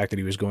with the fact that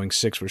he was going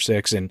 6 for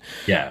 6, and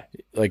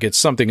like, it's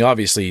something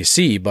obviously you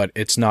see, but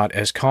it's not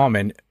as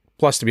common.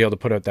 Plus, to be able to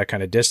put out that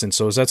kind of distance.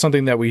 So is that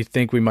something that we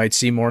think we might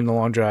see more in the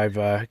long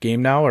drive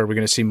game now? Or are we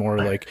going to see more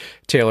like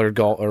tailored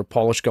or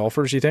polished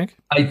golfers, you think?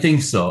 I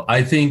think so.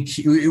 I think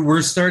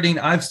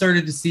I've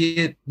started to see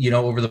it, you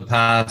know, over the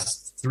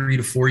past 3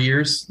 to 4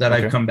 years that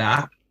I've come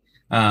back.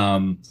 I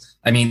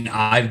mean,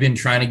 I've been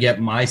trying to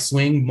get my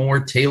swing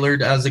more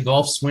tailored as a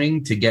golf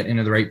swing to get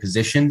into the right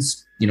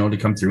positions, you know, to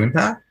come through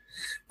impact.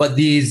 But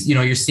these, you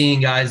know, you're seeing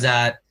guys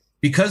that,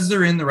 because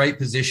they're in the right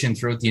position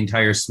throughout the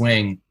entire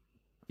swing,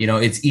 you know,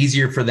 it's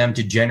easier for them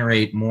to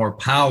generate more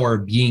power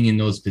being in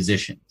those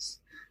positions.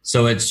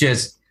 So it's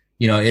just,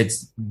 you know,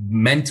 it's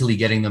mentally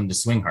getting them to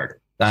swing harder.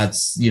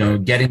 That's, you know,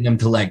 getting them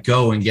to let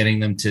go and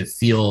getting them to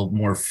feel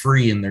more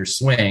free in their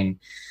swing,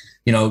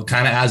 you know,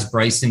 kind of as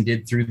Bryson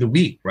did through the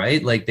week,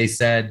 right? Like they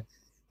said,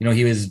 you know,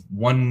 he was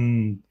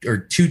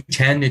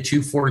 210 to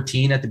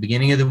 214 at the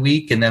beginning of the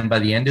week. And then by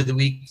the end of the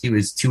week, he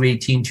was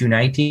 218,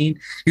 219.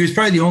 He was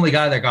probably the only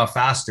guy that got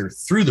faster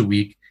through the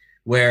week,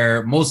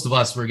 where most of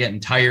us were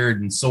getting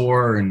tired and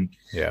sore, and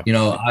you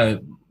know,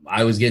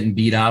 I was getting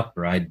beat up,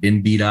 or I'd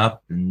been beat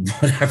up and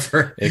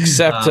whatever.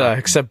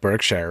 Except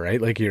Berkshire,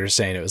 right? Like you were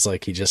saying, it was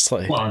like he just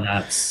like. Well,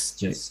 that's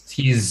just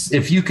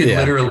if you could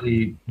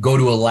literally go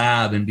to a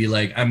lab and be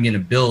like, I'm going to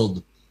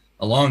build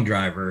a long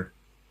driver,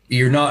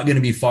 you're not going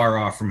to be far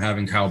off from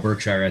having Kyle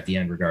Berkshire at the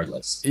end,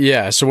 regardless.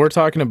 Yeah, so we're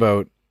talking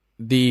about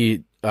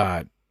the.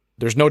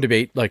 There's no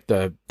debate, like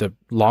the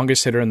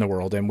longest hitter in the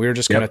world, and we were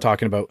just kind of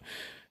talking about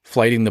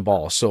flighting the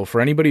ball. So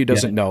for anybody who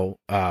doesn't know,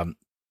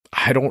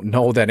 I don't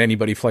know that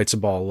anybody flights a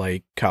ball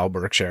like Kyle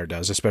Berkshire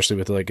does, especially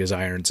with like his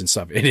irons and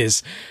stuff. It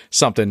is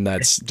something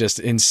that's just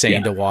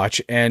insane to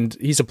watch. And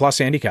he's a plus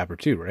handicapper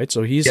too, right?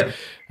 So he's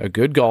a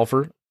good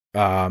golfer.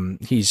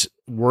 He's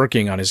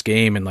working on his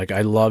game, and like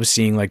I love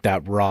seeing like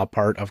that raw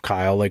part of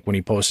Kyle, like when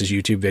he posts his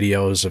YouTube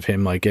videos of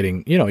him like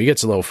getting, you know, he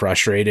gets a little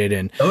frustrated,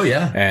 and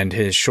and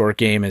his short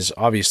game is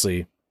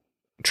obviously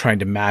trying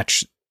to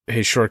match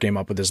his short game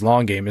up with his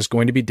long game is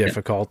going to be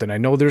difficult. And I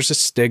know there's a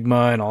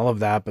stigma and all of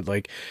that, but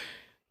like,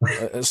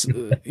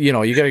 you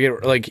know, you got to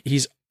get, like,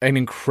 he's an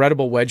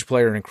incredible wedge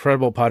player, an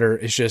incredible putter.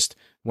 It's just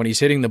when he's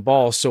hitting the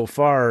ball so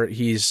far,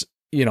 he's,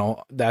 you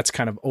know, that's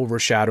kind of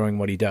overshadowing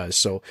what he does.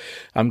 So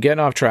I'm getting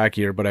off track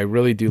here, but I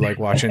really do like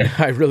watching,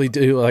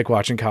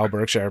 Kyle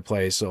Berkshire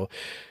play. So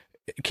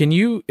can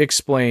you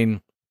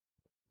explain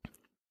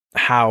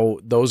how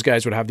those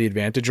guys would have the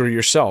advantage, or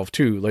yourself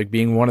too, like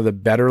being one of the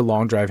better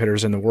long drive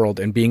hitters in the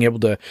world and being able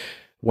to,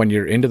 when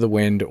you're into the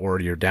wind or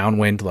you're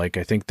downwind, like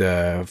I think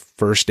the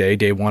first day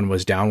 1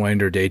 was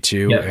downwind, or day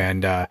 2.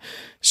 And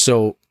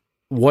so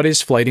what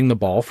is flighting the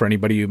ball for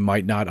anybody who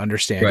might not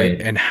understand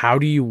it, and how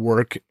do you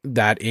work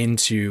that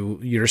into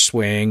your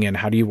swing, and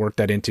how do you work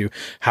that into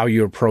how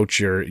you approach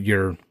your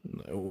you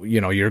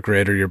know, your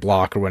grid or your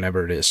block or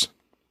whatever it is?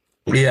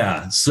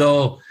 Yeah.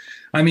 So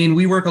I mean,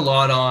 we work a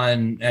lot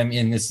on, I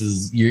mean,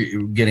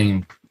 you're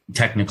getting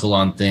technical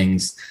on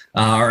things,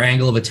 our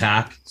angle of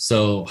attack.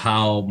 So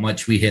how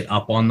much we hit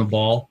up on the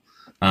ball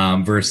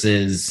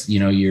versus, you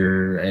know,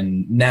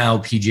 and now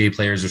PGA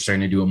players are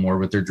starting to do it more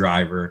with their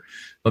driver,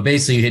 but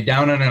basically you hit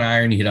down on an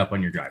iron, you hit up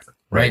on your driver,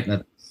 right?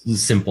 That's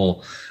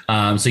simple.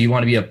 So you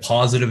want to be a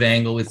positive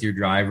angle with your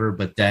driver,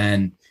 but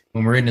then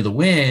when we're into the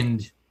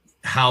wind,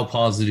 how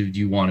positive do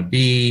you want to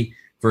be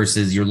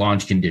versus your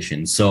launch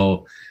conditions?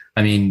 So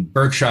I mean,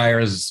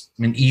 Berkshire is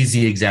an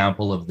easy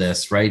example of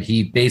this, right?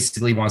 He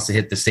basically wants to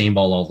hit the same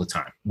ball all the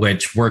time,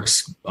 which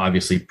works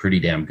obviously pretty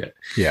damn good.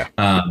 Yeah.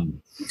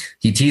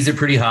 He tees it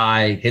pretty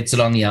high, hits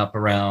it on the up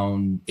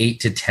around 8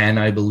 to 10,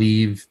 I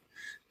believe.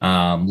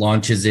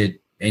 Launches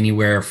it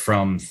anywhere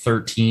from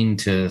 13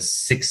 to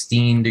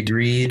 16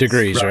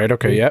 degrees. Right?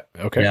 Okay. Yeah.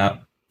 Okay. Yeah.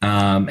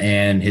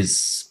 And his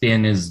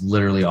spin is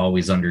literally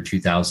always under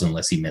 2,000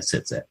 unless he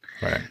mishits it.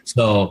 Right.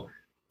 So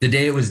the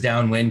day it was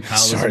downwind,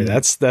 Kyle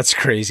that's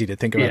crazy to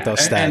think about those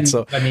stats. And,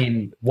 so I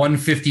mean,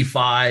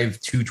 155,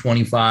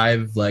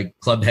 225, like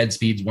club head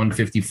speeds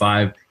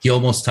 155. He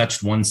almost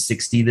touched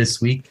 160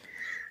 this week.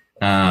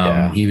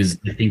 He was,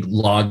 I think,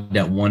 logged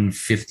at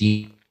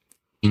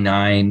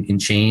 159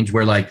 and change,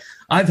 where like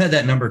I've had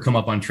that number come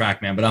up on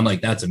TrackMan, but I'm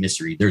like, that's a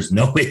mystery. There's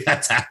no way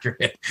that's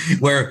accurate.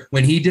 Where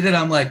when he did it,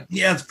 I'm like,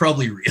 yeah, it's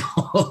probably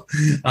real.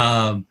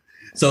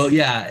 So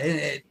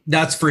yeah,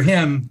 that's for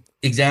him.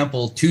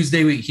 Example,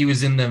 Tuesday week, he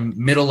was in the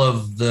middle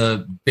of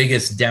the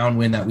biggest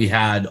downwind that we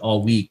had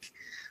all week.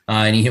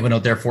 And he went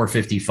out there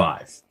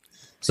 455.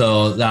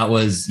 So that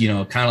was,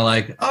 kind of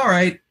like, all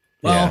right,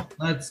 well,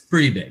 that's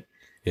pretty big.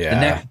 Yeah.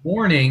 The next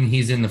morning,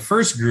 he's in the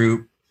first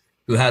group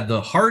who had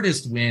the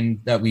hardest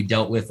wind that we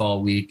dealt with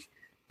all week.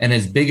 And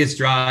his biggest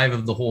drive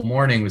of the whole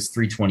morning was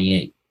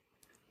 328.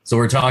 So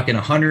we're talking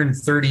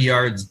 130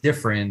 yards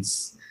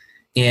difference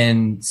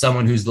in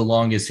someone who's the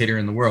longest hitter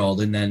in the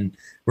world. And then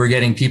we're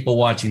getting people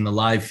watching the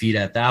live feed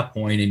at that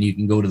point, and you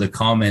can go to the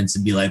comments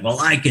and be like, well,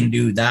 I can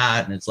do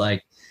that. And it's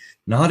like,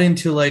 not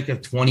into like a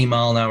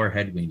 20-mile-an-hour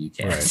headwind. You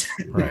can't.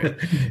 Right.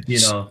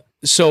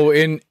 So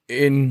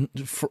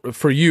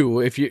for you,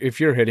 if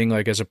you're hitting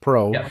like as a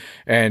pro,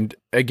 and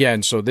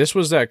again, so this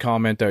was that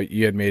comment that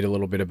you had made a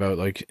little bit about,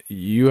 like,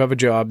 you have a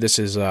job. This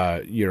is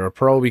you're a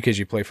pro because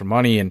you play for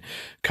money, and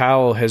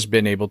Kyle has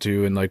been able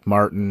to, and like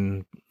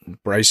Martin,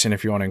 Bryson,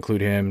 if you want to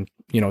include him,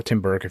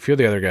 Tim Burke, a few of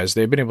the other guys,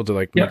 they've been able to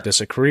like make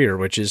this a career,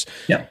 which is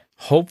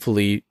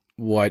hopefully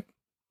what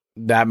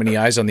that many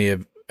eyes on the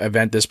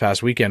event this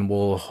past weekend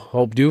will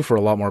hope do for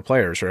a lot more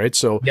players, right?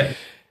 So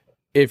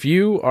if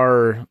you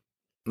are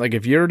like,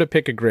 if you're to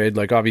pick a grid,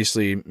 like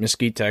obviously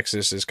Mesquite,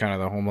 Texas is kind of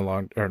the home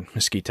along, or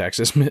Mesquite,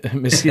 Texas,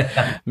 Mesquite,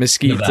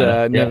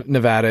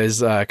 Nevada is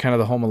kind of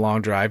the home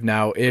along drive.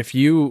 Now, if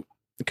you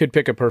could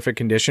pick a perfect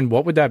condition,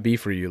 what would that be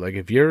for you? Like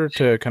if you're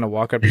to kind of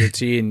walk up to the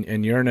tee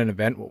and you're in an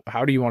event,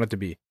 how do you want it to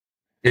be?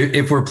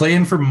 If we're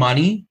playing for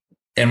money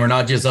and we're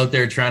not just out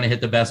there trying to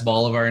hit the best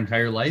ball of our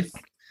entire life,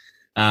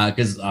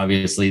 because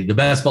obviously the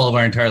best ball of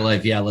our entire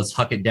life, let's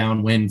huck it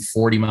downwind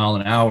 40 mile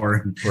an hour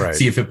and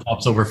see if it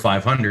pops over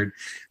 500.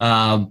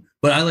 But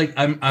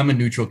I'm a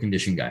neutral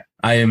condition guy.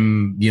 I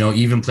am,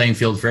 even playing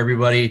field for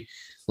everybody.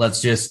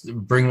 Let's just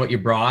bring what you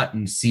brought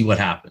and see what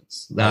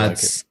happens.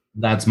 That's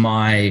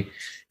my,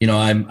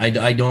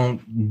 I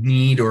don't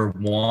need or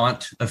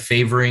want a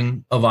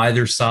favoring of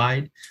either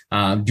side.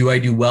 Do I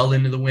do well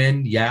into the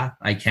wind? Yeah,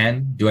 I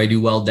can. Do I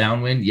do well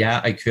downwind? Yeah,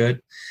 I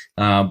could.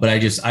 But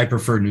I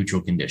prefer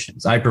neutral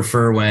conditions. I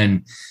prefer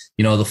when,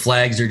 the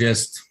flags are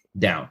just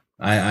down.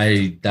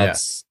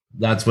 That's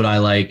what I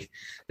like,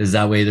 is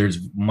that way there's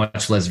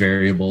much less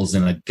variables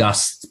and a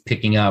gust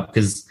picking up.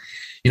 Cause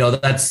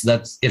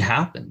that's it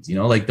happens,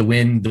 like the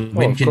wind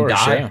can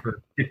die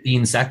for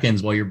 15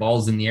 seconds while your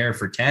ball's in the air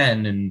for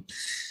 10. And,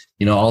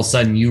 all of a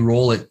sudden you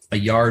roll it a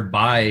yard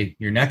by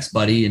your next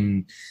buddy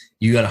and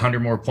you got 100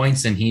 more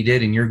points than he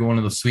did. And you're going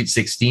to the Sweet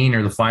 16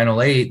 or the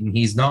Final 8 and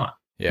he's not.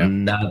 Yeah.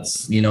 And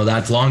that's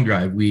long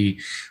drive.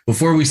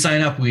 Before we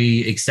sign up,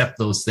 we accept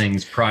those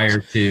things prior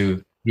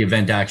to the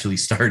event actually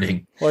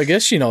starting. Well, I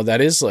guess,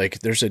 that is like,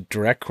 there's a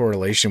direct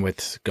correlation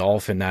with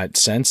golf in that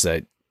sense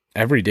that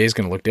every day is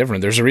going to look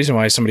different. There's a reason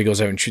why somebody goes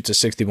out and shoots a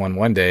 61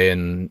 one day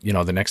and,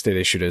 the next day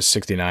they shoot a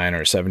 69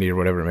 or 70 or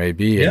whatever it may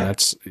be. Yeah.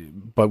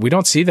 And but we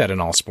don't see that in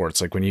all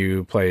sports. Like when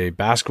you play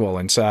basketball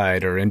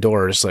inside or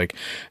indoors, like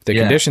the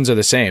conditions are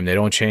the same. They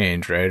don't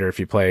change, right? Or if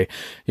you play,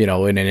 in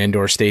an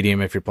indoor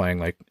stadium, if you're playing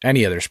like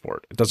any other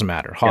sport, it doesn't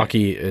matter.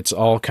 Hockey, it's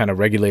all kind of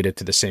regulated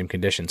to the same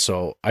conditions.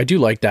 So I do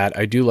like that.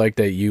 I do like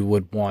that you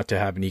would want to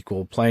have an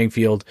equal playing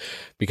field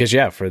because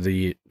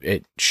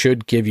it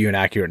should give you an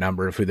accurate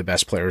number of who the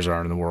best players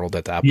are in the world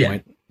at that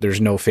point. There's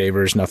no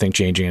favors, nothing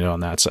changing it on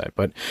that side.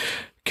 But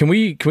can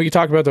we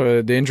talk about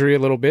the injury a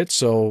little bit?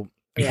 So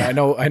I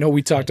know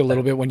we talked a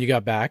little bit when you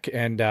got back,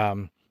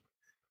 and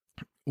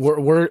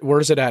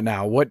where's it at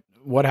now?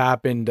 What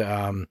happened?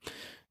 Kind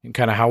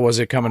of how was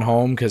it coming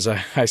home? Because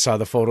I saw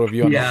the photo of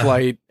you on the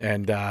flight,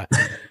 and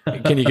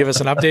can you give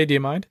us an update? Do you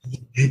mind?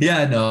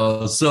 Yeah,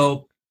 no.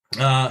 So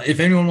if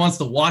anyone wants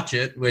to watch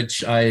it,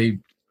 which I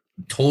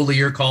totally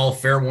your call,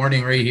 fair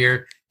warning right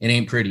here, it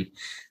ain't pretty.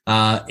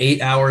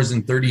 8 hours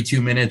and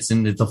 32 minutes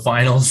into the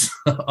finals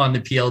on the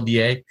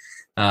PLDA.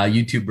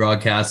 YouTube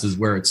broadcast is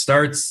where it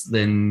starts.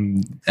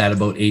 Then at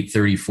about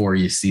 8:34,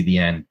 you see the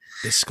end.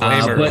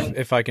 Disclaimer,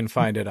 if I can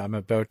find it, I'm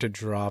about to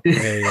drop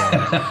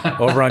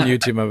over on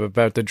YouTube. I'm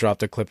about to drop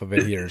the clip of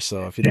it here.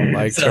 So if you don't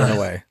like, turn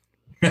away.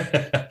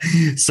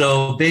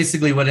 So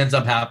basically what ends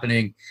up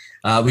happening,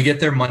 we get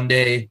there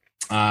Monday.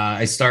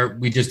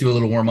 We just do a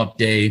little warm up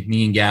day,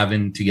 me and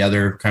Gavin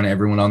together, kind of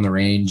everyone on the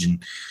range,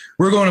 and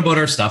we're going about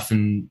our stuff,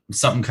 and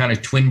something kind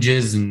of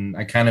twinges and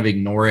I kind of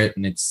ignore it.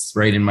 And it's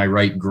right in my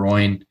right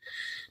groin.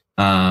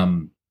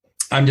 I'm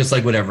just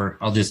like, whatever,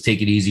 I'll just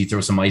take it easy,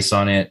 throw some ice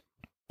on it.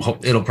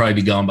 It'll probably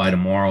be gone by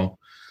tomorrow.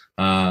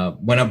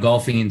 Went up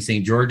golfing in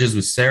St. George's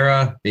with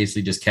Sarah,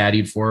 basically just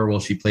caddied for her while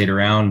she played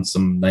around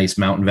some nice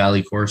mountain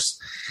valley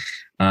course.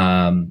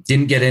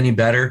 Didn't get any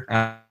better.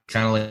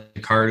 Kind of like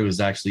the card, it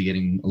was actually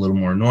getting a little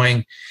more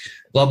annoying.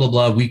 Blah, blah,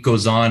 blah. Week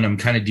goes on. I'm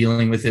kind of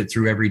dealing with it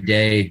through every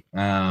day.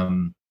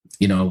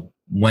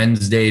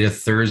 Wednesday to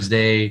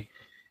Thursday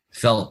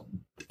felt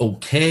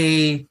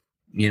okay.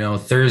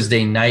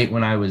 Thursday night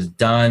when I was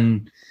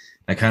done,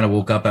 I kind of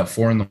woke up at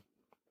 4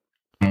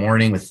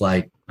 a.m. with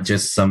like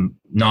just some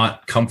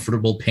not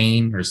comfortable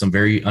pain or some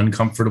very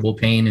uncomfortable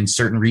pain in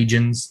certain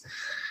regions.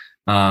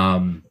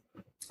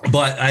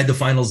 But I had the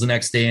finals the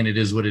next day, and it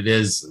is what it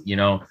is.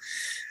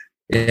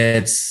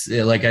 It's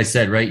like I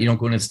said, right? You don't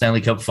go into the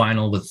Stanley Cup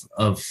final with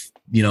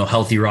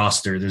healthy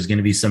roster. There's going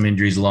to be some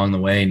injuries along the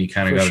way, and you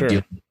kind of got to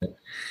deal with it.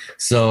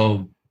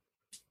 So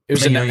it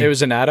was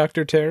an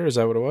adductor tear. Is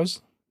that what it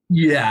was?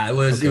 Yeah, it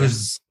was. Okay. It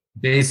was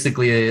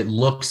basically, it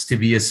looks to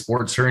be a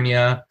sports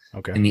hernia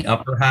in the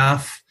upper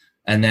half,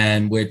 and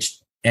then which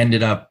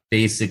ended up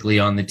basically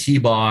on the tee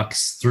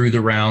box through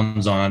the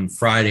rounds on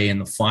Friday in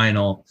the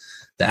final.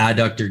 The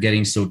adductor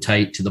getting so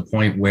tight to the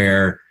point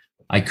where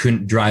I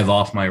couldn't drive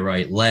off my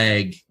right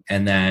leg.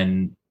 And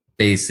then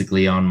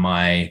basically on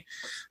my, I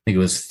think it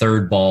was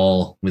third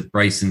ball with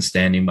Bryson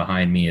standing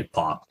behind me, it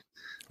popped.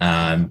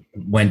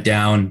 Went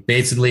down.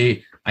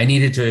 Basically, I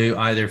needed to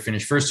either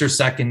finish first or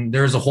second.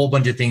 There's a whole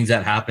bunch of things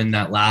that happened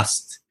that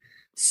last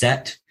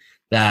set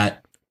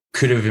that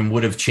could have and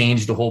would have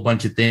changed a whole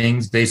bunch of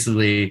things.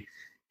 Basically,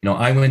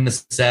 I win the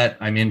set.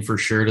 I'm in for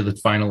sure to the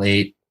final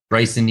 8.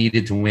 Bryson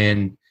needed to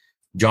win.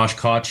 Josh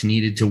Koch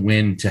needed to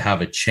win to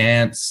have a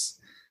chance.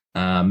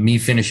 Me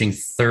finishing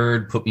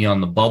third put me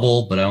on the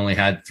bubble, but I only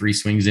had 3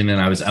 swings in and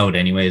I was out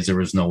anyways. There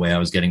was no way I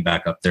was getting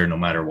back up there no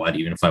matter what,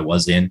 even if I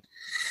was in.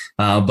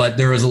 But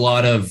there was a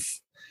lot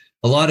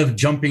of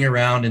jumping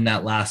around in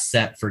that last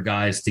set for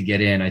guys to get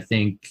in. I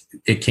think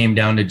it came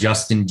down to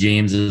Justin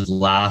James's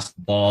last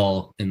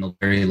ball in the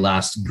very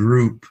last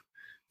group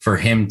for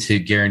him to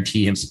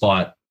guarantee him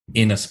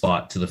a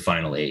spot to the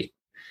final 8.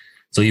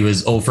 So he was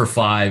 0 for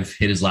 5,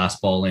 hit his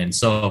last ball in.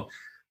 So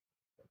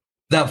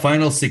that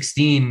final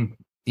 16,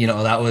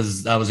 that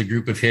was a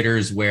group of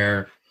hitters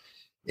where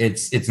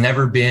it's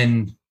never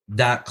been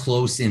that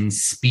close in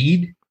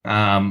speed.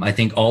 I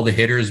think all the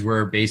hitters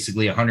were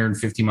basically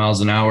 150 miles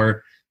an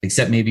hour,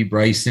 except maybe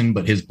Bryson,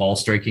 but his ball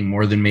striking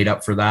more than made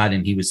up for that.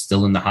 And he was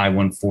still in the high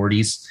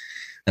 140s.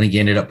 I think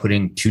he ended up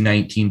putting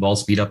 219 ball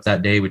speed up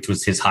that day, which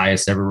was his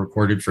highest ever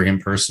recorded for him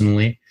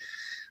personally.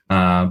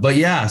 But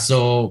yeah,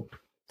 so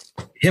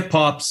hip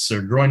pops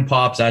or groin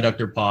pops,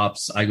 adductor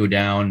pops, I go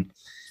down,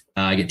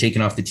 I get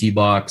taken off the tee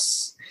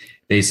box,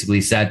 basically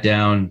sat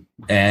down,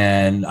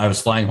 and I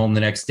was flying home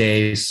the next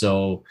day.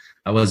 So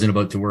I wasn't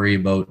about to worry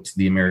about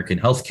the American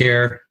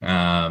healthcare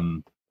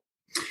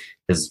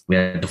because we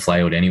had to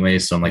fly out anyway.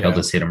 So I'm like, I'll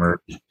just hit emerge.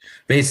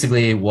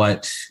 Basically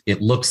what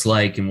it looks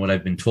like and what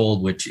I've been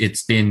told, which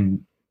it's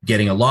been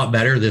getting a lot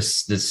better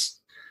this is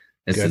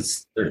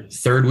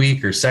third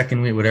week or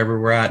second week, whatever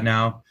we're at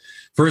now.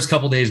 First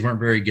couple days weren't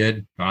very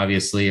good.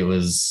 Obviously, it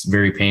was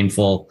very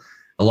painful.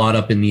 A lot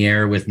up in the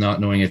air with not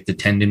knowing if the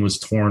tendon was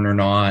torn or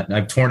not.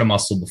 I've torn a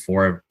muscle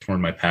before. I've torn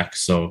my pec.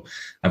 So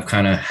I've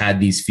kind of had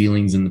these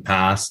feelings in the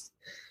past.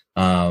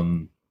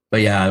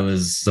 But yeah, it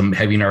was some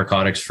heavy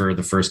narcotics for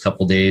the first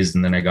couple days.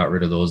 And then I got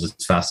rid of those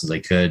as fast as I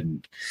could.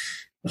 And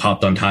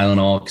hopped on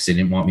Tylenol because they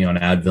didn't want me on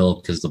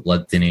Advil because the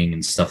blood thinning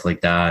and stuff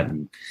like that.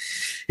 And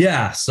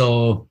yeah,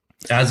 so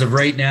as of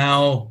right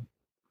now,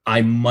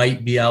 I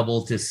might be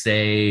able to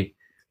say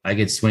I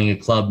could swing a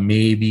club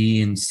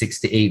maybe in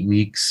 6 to 8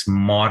 weeks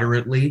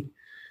moderately,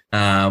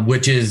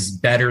 which is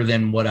better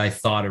than what I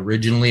thought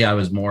originally. I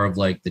was more of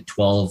like the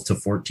 12 to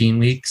 14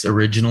 weeks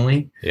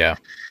originally. Yeah.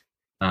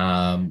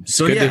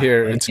 So good to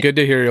hear. It's good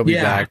to hear you'll be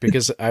back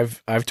because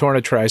I've torn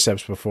a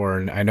triceps before,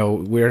 and I know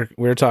we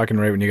were talking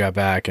right when you got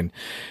back, and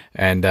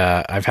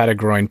I've had a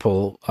groin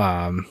pull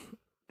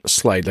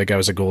slight. Like I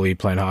was a goalie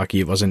playing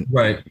hockey. It wasn't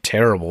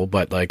terrible,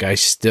 but like I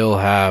still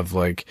have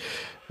like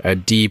a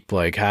deep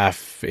like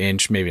half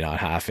inch, maybe not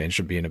half inch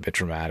of being a bit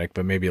dramatic,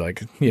 but maybe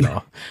like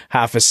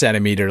half a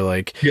centimeter,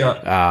 like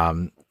I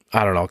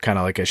don't know, kind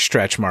of like a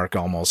stretch mark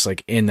almost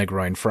like in the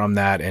groin from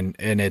that, and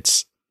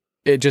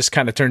it just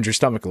kind of turns your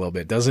stomach a little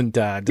bit. Doesn't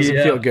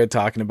feel good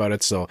talking about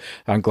it. So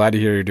I'm glad to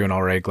hear you're doing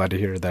all right. Glad to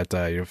hear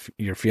that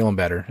you're feeling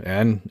better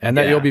and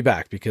that you'll be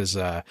back because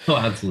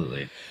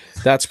absolutely,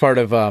 that's part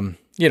of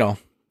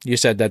you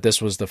said that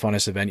this was the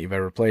funnest event you've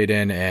ever played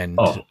in, and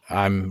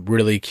I'm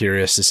really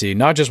curious to see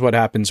not just what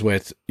happens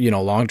with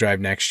Long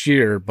Drive next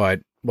year, but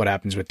what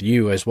happens with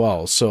you as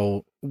well.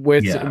 So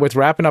with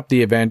wrapping up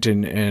the event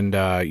and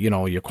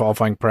your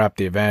qualifying prep,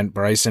 the event,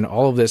 Bryson,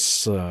 all of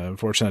this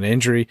unfortunate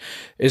injury,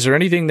 is there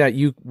anything that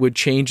you would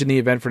change in the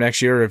event for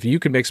next year? Or if you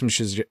could make some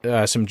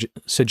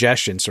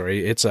suggestions,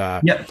 it's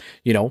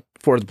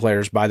for the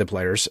players, by the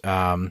players,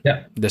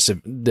 this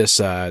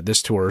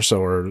tour,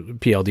 or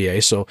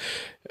PLDA. So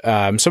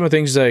some of the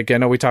things, like I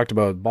know we talked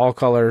about ball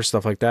color,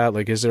 stuff like that.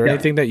 Like, is there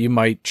anything that you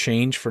might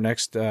change for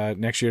next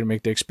year to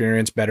make the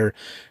experience better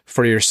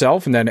for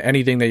yourself? And then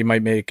anything that you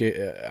might make,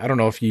 I don't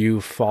know if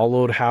you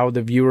followed how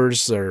the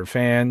viewers or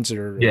fans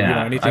or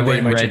anything that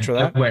you might change for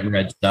that? I went and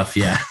read stuff.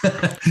 Yeah.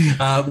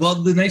 Well,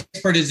 the nice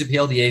part is the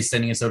PLDA is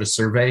sending us out a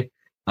survey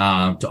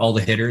to all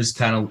the hitters,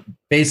 kind of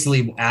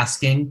basically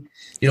asking,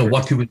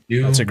 what could we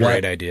do? That's a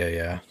great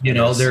idea.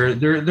 Yeah.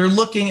 They're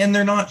looking, and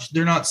they're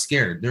not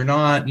scared. They're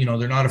not,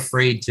 they're not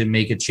afraid to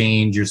make a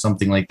change or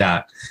something like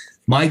that.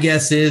 My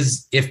guess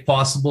is, if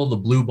possible, the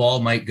blue ball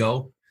might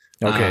go.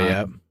 Okay.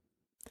 Yeah.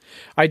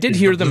 I did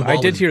hear them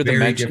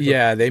mention.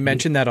 Yeah. They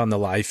mentioned that on the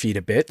live feed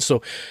a bit.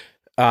 So,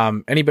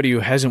 anybody who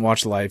hasn't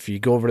watched the live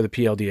feed, go over to the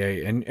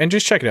PLDA and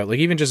just check it out. Like,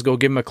 even just go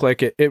give them a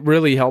click. It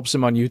really helps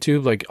them on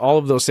YouTube. Like, all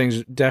of those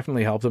things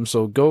definitely help them.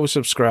 So go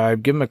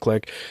subscribe, give them a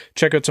click,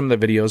 check out some of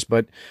the videos.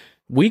 But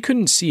we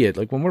couldn't see it.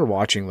 Like, when we're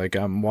watching, like,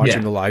 I'm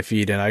watching the live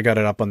feed and I got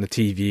it up on the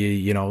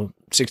TV,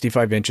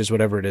 65 inches,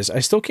 whatever it is. I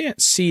still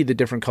can't see the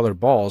different color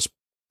balls,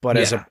 but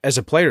as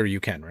a player, you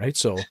can, right?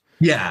 So,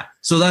 yeah.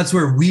 So that's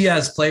where we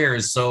as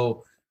players,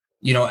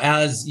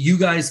 as you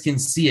guys can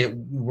see it,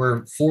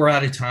 we're 4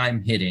 at a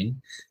time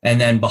hitting. And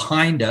then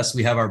behind us,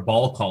 we have our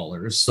ball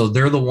callers. So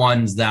they're the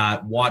ones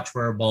that watch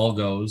where our ball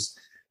goes.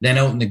 Then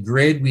out in the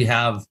grid, we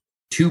have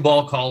 2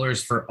 ball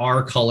callers for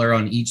our color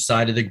on each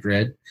side of the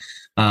grid,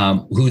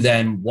 who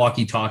then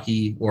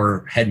walkie-talkie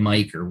or head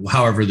mic or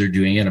however they're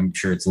doing it. I'm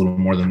sure it's a little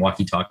more than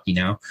walkie-talkie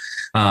now.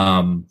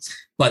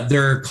 But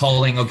they're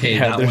calling, okay,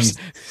 there's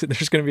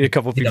going to be a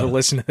couple people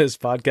listening to this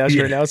podcast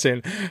right now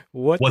saying,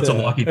 what's a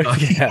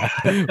walkie-talkie?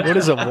 What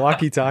is a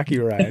walkie-talkie,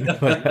 Ryan?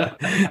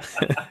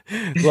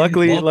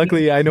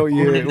 luckily, I know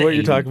what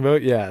you're talking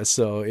about. Yeah.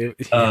 So, they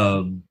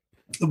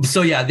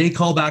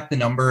call back the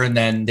number and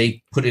then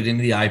they put it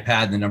into the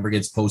iPad and the number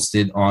gets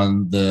posted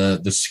on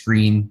the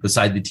screen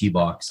beside the tee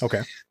box.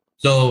 Okay.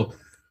 So,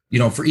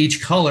 for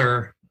each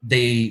color,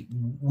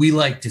 we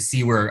like to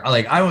see where,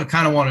 like, I would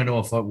kind of want to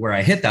know where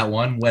I hit that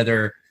one,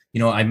 whether,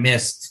 I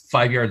missed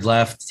 5 yards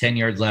left, 10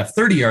 yards left,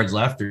 30 yards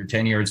left, or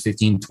 10 yards,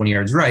 15, 20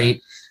 yards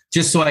right,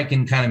 just so I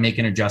can kind of make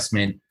an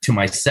adjustment to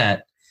my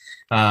set.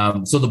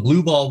 So the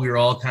blue ball, we were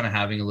all kind of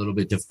having a little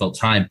bit difficult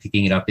time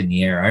picking it up in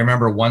the air. I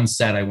remember one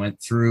set I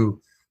went through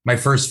my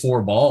first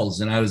 4 balls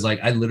and I was like,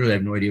 I literally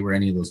have no idea where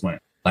any of those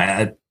went.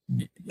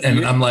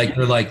 I'm like,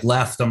 they're like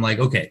left. I'm like,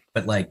 okay,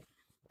 but like,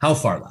 how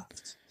far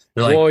left?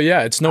 Like, well,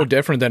 yeah, it's no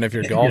different than if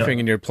you're golfing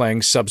and you're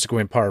playing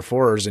subsequent par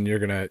 4s and you're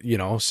going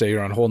to, say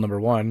you're on hole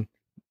number 1.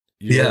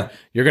 You're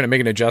going to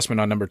make an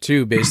adjustment on number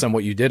 2 based on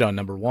what you did on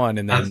number 1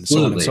 and then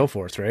so on and so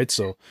forth. Right.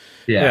 So,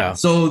 yeah.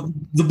 So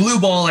the blue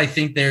ball, I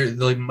think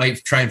they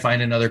might try and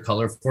find another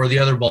color for. The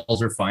other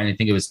balls are fine. I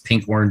think it was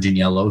pink, orange, and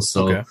yellow.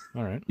 So, okay.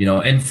 All right.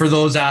 And for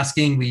those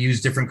asking, we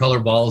use different color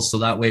balls. So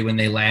that way, when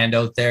they land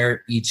out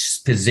there,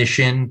 each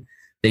position,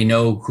 they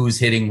know who's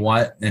hitting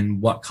what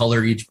and what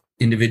color each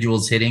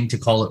individuals hitting to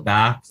call it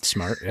back.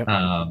 Smart.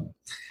 Yeah.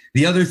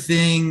 The other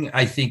thing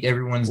I think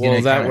everyone's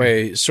going to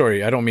way,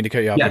 sorry, I don't mean to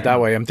cut you off, but that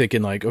way I'm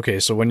thinking like,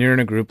 okay, so when you're in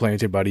a group playing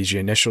with your buddies, you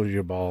initial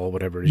your ball,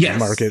 whatever, you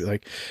mark it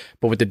like,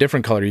 but with the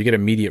different color, you get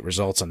immediate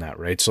results on that,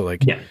 right? So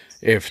like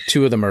if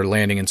 2 of them are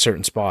landing in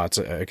certain spots,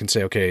 I can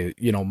say, okay,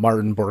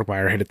 Martin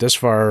Borgmeyer hit it this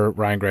far,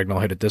 Ryan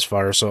Gregnell hit it this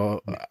far.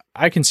 So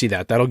I can see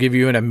that. That'll give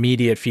you an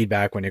immediate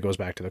feedback when it goes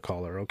back to the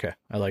caller. Okay.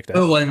 I like that.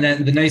 Oh, and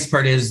then the nice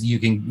part is you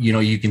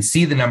can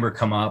see the number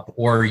come up,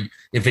 or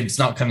if it's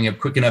not coming up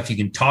quick enough, you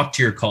can talk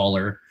to your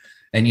caller.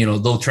 And,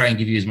 they'll try and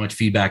give you as much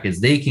feedback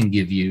as they can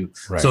give you.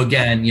 Right. So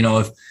again,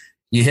 if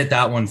you hit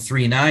that one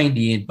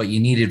 390, but you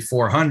needed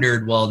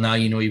 400, well, now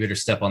you better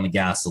step on the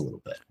gas a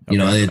little bit.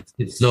 Okay.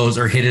 It's those,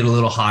 or hit it a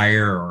little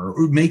higher, or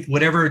make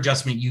whatever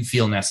adjustment you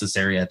feel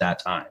necessary at that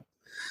time.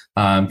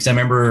 Because I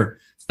remember,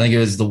 I think it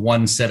was the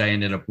one set I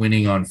ended up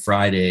winning on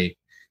Friday.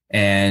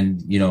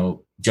 And,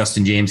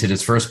 Justin James hit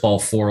his first ball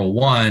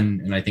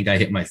 401. And I think I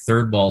hit my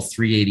third ball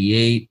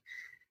 388.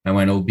 I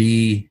went OB.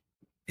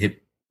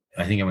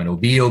 I think I went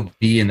OB,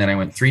 and then I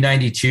went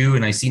 392,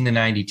 and I seen the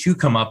 92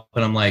 come up,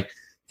 and I'm like,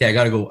 okay, I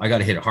got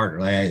to hit it harder.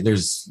 Like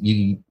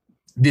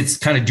it's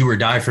kind of do or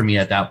die for me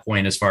at that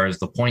point, as far as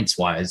the points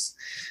wise.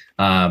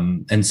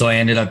 And so I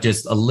ended up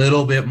just a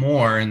little bit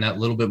more, and that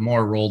little bit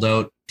more rolled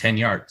out 10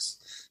 yards.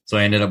 So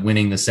I ended up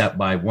winning the set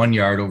by 1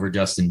 yard over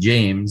Justin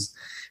James,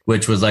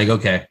 which was like,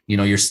 okay,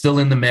 you're still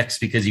in the mix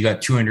because you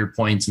got 200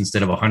 points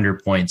instead of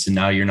 100 points. And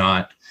now you're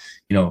not,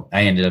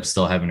 I ended up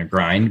still having a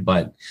grind,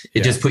 but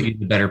it just put you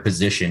in a better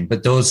position.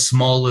 But those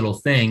small little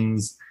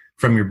things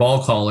from your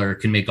ball caller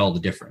can make all the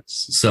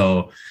difference.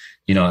 So,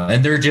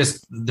 and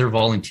they're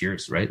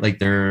volunteers, right? Like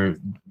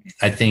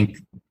I think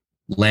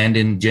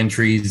Landon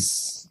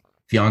Gentry's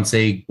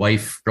fiance,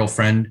 wife,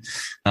 girlfriend,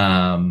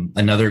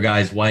 another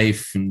guy's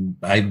wife, and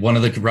Ryan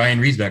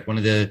Riesbeck, one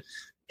of the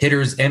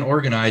hitters and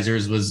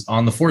organizers, was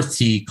on the 4th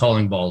tee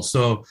calling balls.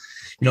 So,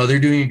 they're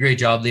doing a great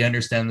job. They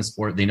understand the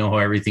sport. They know how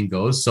everything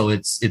goes. So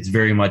it's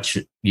very much,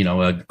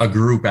 a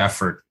group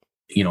effort,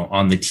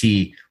 on the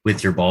tee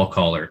with your ball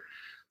caller.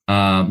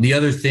 The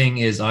other thing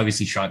is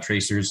obviously shot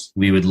tracers.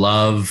 We would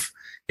love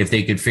if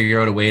they could figure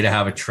out a way to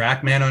have a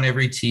track man on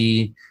every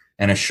tee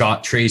and a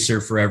shot tracer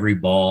for every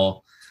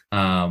ball.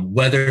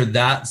 Whether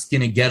that's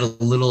going to get a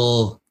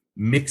little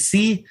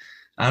mixy,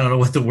 I don't know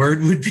what the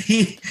word would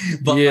be,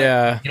 but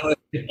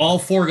if all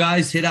 4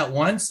 guys hit at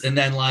once, and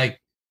then like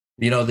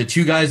the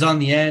two guys on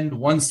the end,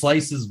 one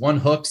slices, one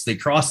hooks, they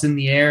cross in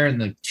the air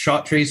and the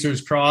shot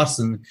tracers cross.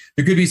 And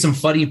there could be some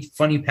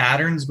funny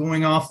patterns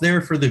going off there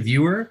for the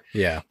viewer.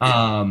 Yeah.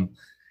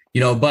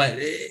 But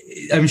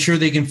I'm sure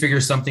they can figure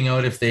something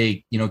out if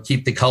they,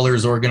 keep the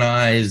colors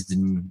organized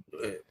and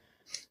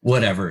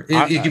whatever.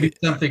 It could be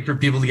something for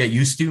people to get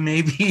used to,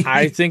 maybe.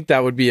 I think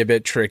that would be a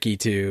bit tricky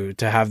to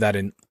have that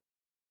in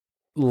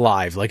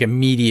live, like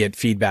immediate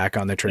feedback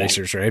on the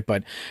tracers, right?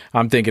 But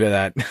I'm thinking of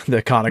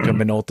the Konica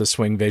Minolta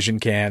Swing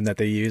Vision cam that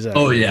they use.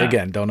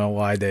 Again, don't know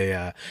why they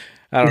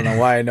I don't know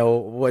why I know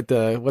what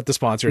the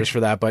sponsor is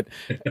for that, but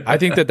I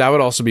think that would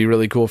also be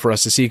really cool for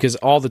us to see, because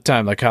all the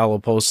time, like Kyle will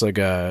post like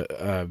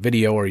a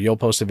video, or you'll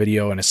post a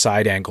video and a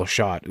side angle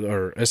shot,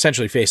 or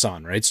essentially face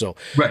on, right? So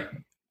right.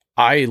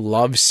 I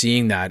love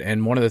seeing that.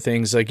 And one of the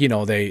things, like,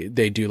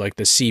 they do like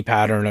the C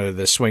pattern or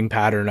the swing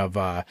pattern of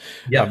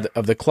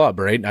the club,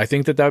 right? And I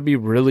think that would be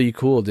really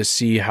cool to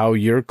see how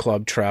your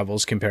club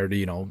travels compared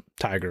to,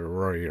 Tiger or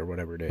Rory or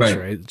whatever it is,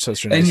 right? So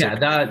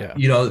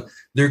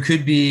there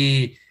could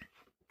be,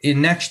 in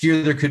next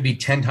year, there could be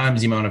 10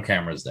 times the amount of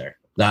cameras there.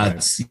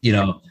 That's,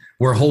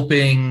 we're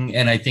hoping,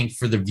 and I think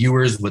for the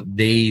viewers, what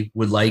they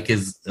would like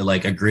is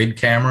like a grid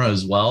camera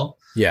as well.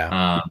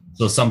 Yeah.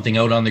 So something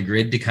out on the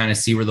grid to kind of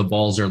see where the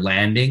balls are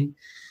landing.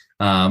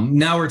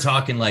 Now we're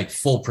talking like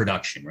full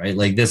production, right?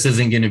 Like this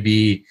isn't going to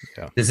be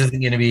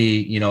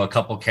a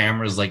couple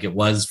cameras like it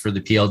was for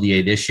the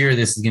PLDA this year.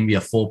 This is going to be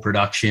a full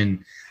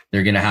production.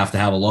 They're going to have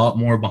a lot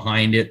more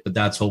behind it, but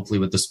that's hopefully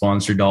what the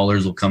sponsor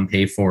dollars will come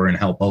pay for and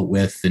help out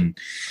with. And,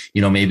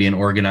 maybe an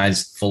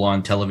organized full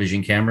on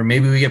television camera.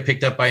 Maybe we get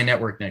picked up by a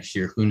network next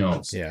year. Who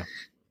knows? Yeah.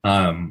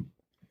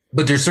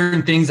 But there's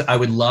certain things I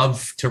would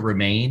love to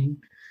remain.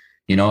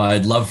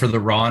 I'd love for the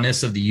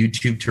rawness of the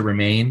YouTube to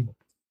remain,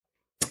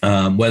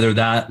 whether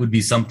that would be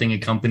something a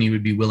company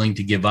would be willing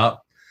to give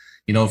up,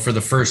 for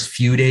the first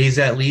few days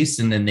at least,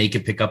 and then they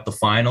could pick up the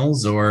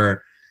finals,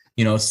 or,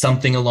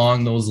 something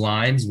along those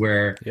lines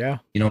where,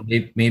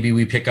 maybe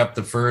we pick up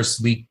the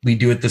first week, we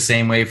do it the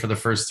same way for the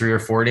first 3 or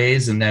 4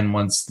 days. And then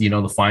once,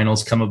 the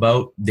finals come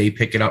about, they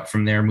pick it up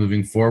from there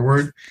moving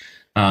forward.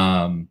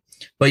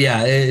 But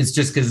yeah, it's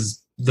just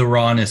because the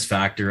rawness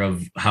factor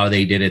of how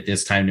they did it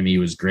this time to me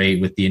was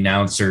great with the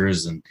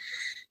announcers and,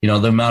 the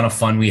amount of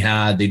fun we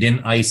had. They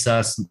didn't ice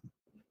us.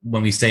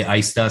 When we say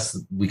iced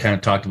us, we kind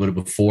of talked about it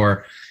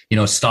before,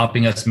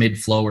 stopping us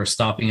mid-flow or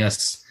stopping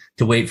us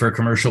to wait for a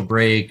commercial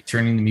break,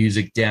 turning the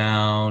music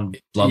down,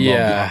 blah, blah,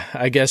 blah.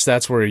 I guess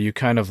that's where you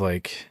kind of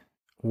like,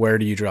 where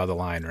do you draw the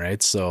line,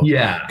 right? So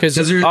because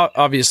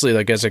obviously,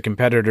 like as a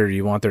competitor,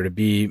 you want there to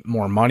be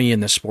more money in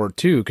the sport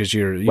too, because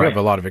you have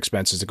a lot of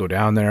expenses to go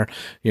down there.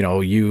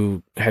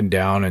 You heading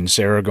down and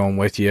Sarah going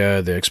with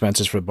you, the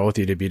expenses for both of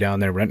you to be down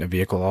there, renting a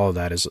vehicle, all of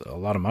that is a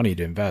lot of money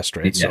to invest,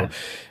 right? Yeah.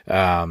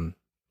 So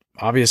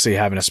obviously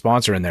having a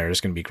sponsor in there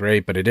is going to be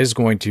great, but it is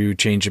going to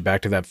change it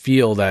back to that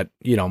feel that,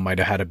 might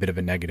have had a bit of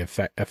a negative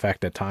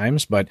effect at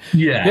times. But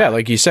yeah,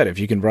 like you said, if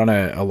you can run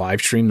a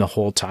live stream the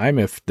whole time,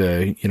 if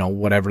the,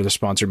 whatever the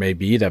sponsor may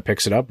be that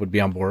picks it up would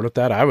be on board with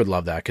that, I would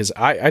love that. Because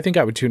I think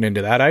I would tune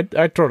into that.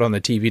 I'd throw it on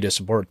the TV to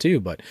support too,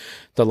 but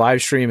the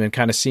live stream and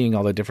kind of seeing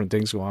all the different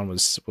things go on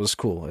was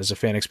cool. As a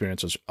fan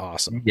experience, was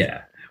awesome.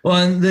 Yeah. Well,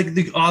 and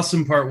the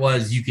awesome part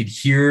was you could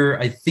hear,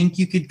 I think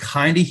you could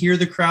kind of hear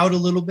the crowd a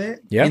little bit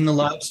in the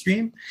live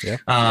stream.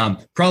 Yeah.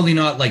 Probably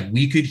not like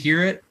we could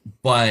hear it,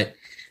 but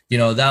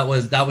that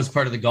was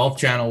part of the Golf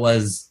Channel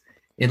was,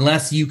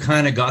 unless you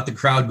kind of got the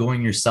crowd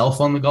going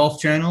yourself on the Golf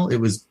Channel, it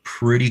was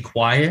pretty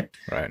quiet.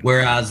 Right.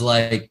 Whereas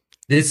like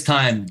this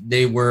time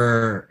they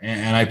were,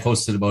 and I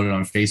posted about it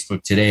on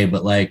Facebook today,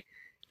 but like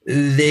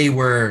they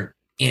were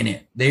in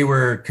it. They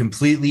were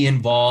completely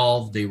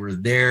involved. They were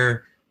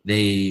there.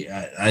 They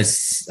I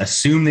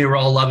assume they were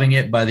all loving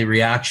it by the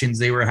reactions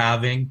they were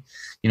having.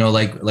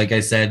 Like I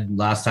said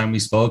last time we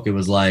spoke, it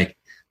was like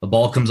the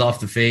ball comes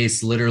off the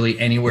face literally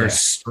anywhere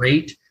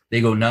straight,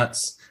 they go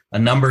nuts. A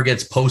number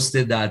gets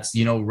posted that's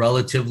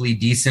relatively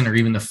decent, or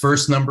even the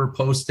first number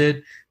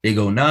posted, they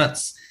go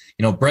nuts.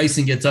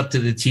 Bryson gets up to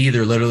the tee,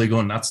 they're literally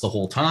going nuts the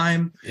whole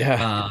time.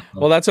 Yeah.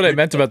 Well, that's what I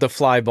meant about the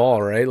fly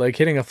ball, right? Like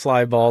hitting a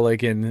fly ball,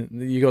 like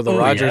you go to the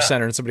Rogers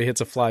Center and somebody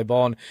hits a fly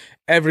ball and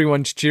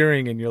everyone's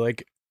cheering and you're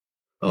like,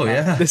 oh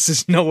yeah, this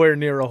is nowhere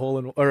near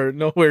a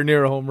nowhere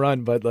near a home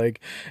run. But like,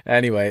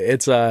 anyway,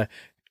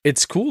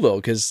 it's cool though,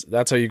 because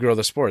that's how you grow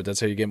the sport. That's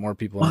how you get more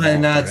people involved.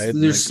 And right?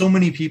 There's so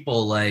many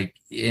people like,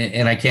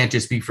 and I can't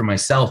just speak for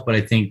myself, but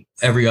I think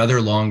every other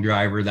long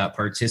driver that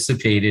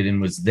participated and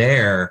was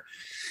there,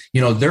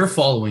 their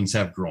followings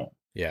have grown.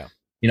 Yeah.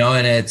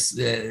 And it's,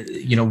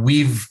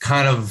 we've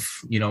kind of,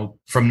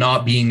 from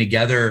not being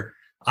together,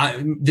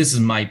 this is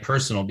my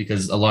personal,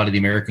 because a lot of the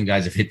American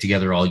guys have hit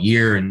together all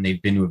year and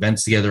they've been to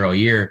events together all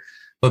year,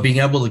 but being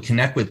able to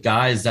connect with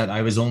guys that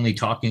I was only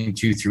talking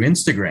to through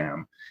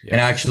Instagram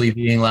and actually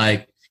being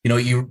like,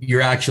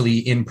 you're actually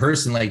in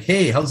person, like,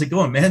 hey, how's it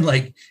going, man?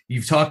 Like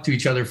you've talked to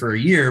each other for a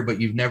year,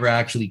 but you've never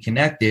actually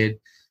connected.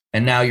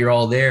 And now you're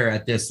all there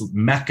at this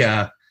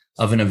mecca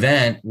of an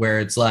event where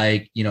it's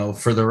like,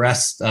 for the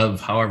rest of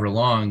however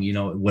long,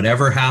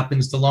 whatever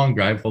happens to long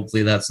drive,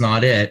 hopefully that's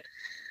not it,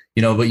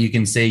 but you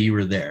can say you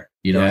were there.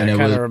 And it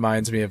kind of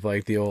reminds me of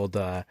like the old,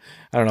 I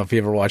don't know if you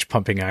ever watched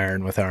Pumping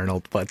Iron with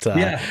Arnold, but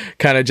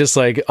kind of just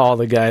like all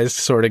the guys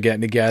sort of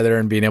getting together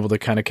and being able to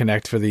kind of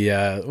connect for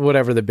the,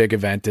 whatever the big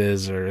event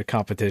is or a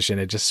competition.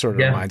 It just sort of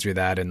reminds me of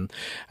that. And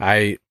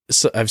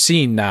I've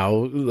seen now,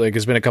 like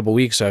it's been a couple of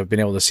weeks, so I've been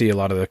able to see a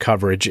lot of the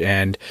coverage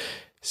and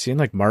seeing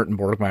like Martin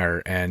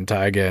Borgmeyer and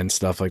Taiga and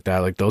stuff like that.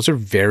 Like those are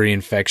very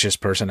infectious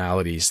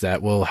personalities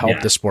that will help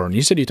the sport. And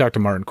you said you talked to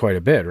Martin quite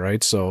a bit,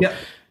 right? So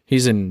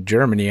he's in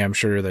Germany. I'm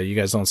sure that you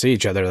guys don't see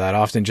each other that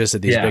often just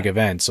at these big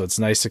events. So it's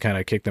nice to kind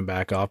of kick them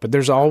back off, but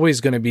there's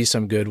always going to be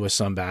some good with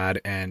some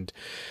bad. And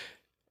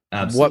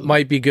what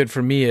might be good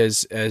for me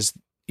is, as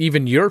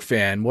even your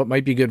fan, what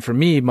might be good for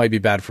me might be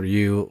bad for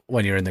you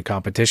when you're in the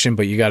competition,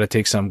 but you got to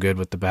take some good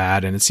with the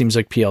bad. And it seems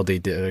like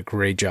PLD did a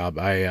great job.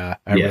 I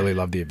really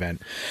love the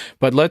event,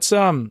 but let's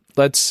move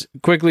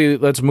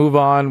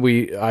on.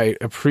 I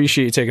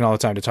appreciate you taking all the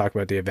time to talk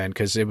about the event,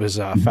 because it was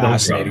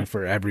fascinating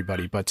for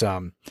everybody. But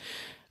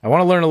I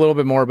want to learn a little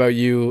bit more about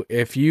you.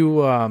 If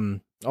you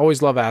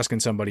always love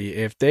asking somebody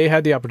if they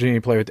had the opportunity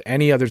to play with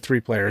any other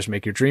 3 players,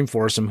 make your dream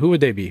foursome, who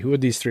would they be? Who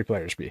would these 3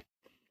 players be?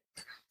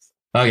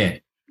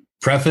 Okay.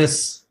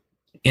 Preface,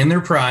 in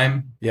their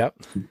prime. Yep.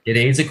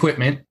 Today's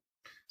equipment,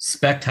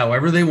 spec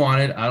however they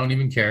wanted. I don't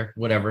even care.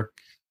 Whatever.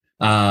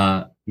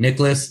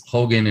 Nicklaus,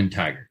 Hogan, and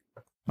Tiger.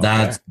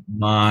 That's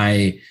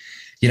my,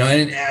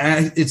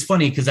 and it's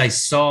funny because I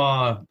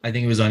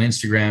think it was on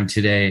Instagram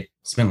today.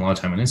 Spent a lot of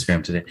time on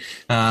Instagram today.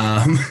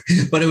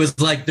 But it was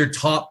like their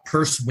top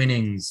purse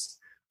winnings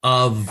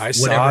of I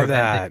saw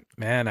that.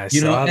 Man, I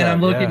saw that. And I'm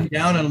looking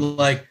down and I'm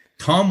like,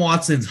 Tom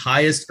Watson's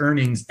highest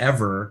earnings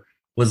ever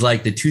was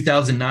like the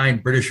 2009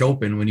 British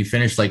Open when he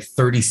finished like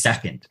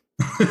 32nd.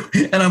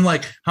 And I'm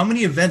like, how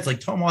many events?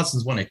 Like Tom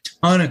Watson's won a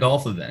ton of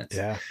golf events.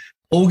 Yeah.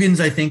 Hogan's,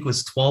 I think,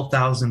 was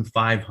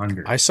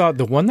 12,500. I saw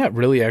the one that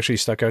really actually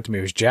stuck out to me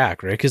was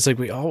Jack, right? Because like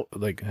we all,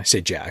 like I say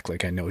Jack,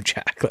 like I know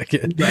Jack, like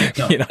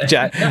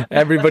Jack.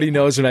 Everybody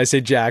knows when I say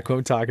Jack who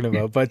I'm talking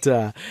about. But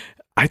I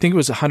think it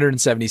was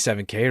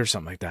 177K or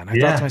something like that. And I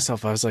thought to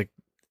myself, I was like,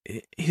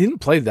 he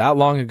didn't play that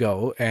long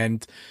ago.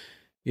 And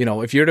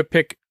if you're to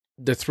pick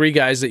the 3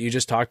 guys that you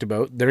just talked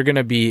about, they're going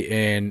to be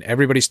in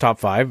everybody's top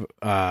 5.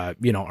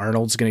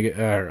 Arnold's going to get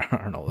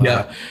Arnold.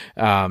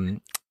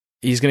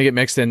 He's going to get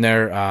mixed in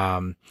there.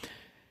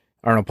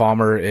 Arnold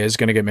Palmer is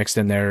going to get mixed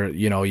in there.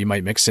 You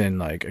might mix in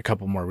like a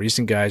couple more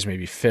recent guys,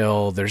 maybe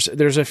Phil.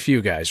 There's a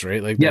few guys,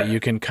 right? Like that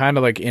you can kind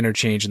of like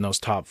interchange in those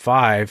top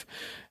 5.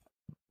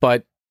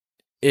 But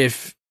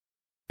if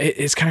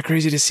it's kind of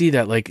crazy to see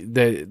that like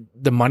the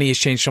money has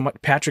changed so much.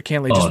 Patrick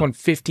Cantlay just won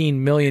 $15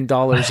 million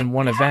in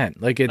one event.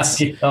 Like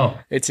it's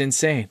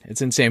insane.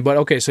 It's insane. But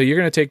okay, so you're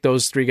going to take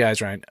those 3 guys,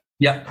 right?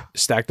 Yeah.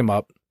 Stack them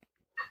up,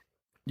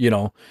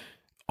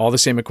 all the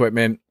same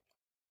equipment,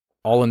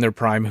 all in their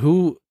prime.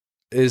 Who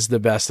is the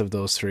best of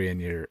those 3 in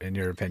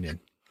your opinion?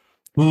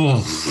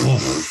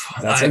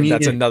 That's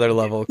another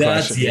level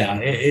question.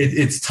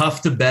 It's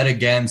tough to bet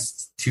against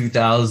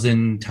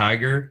 2000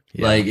 Tiger.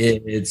 Like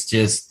it's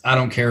just, I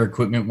don't care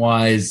equipment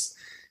wise.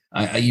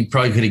 You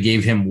probably could have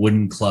gave him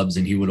wooden clubs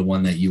and he would have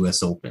won that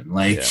US Open.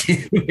 Like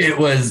it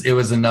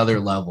was another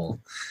level.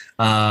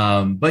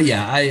 But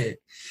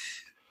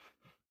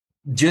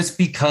just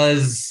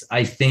because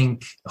I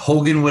think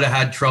Hogan would have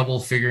had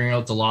trouble figuring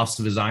out the loss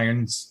of his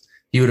irons.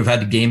 He would have had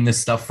to game this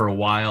stuff for a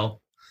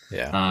while.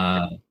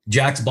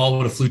 Jack's ball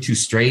would have flew too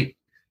straight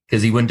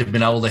because he wouldn't have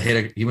been able to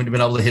hit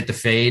the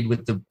fade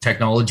with the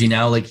technology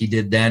now like he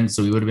did then.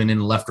 So he would have been in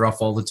the left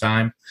rough all the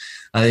time.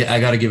 I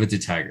got to give it to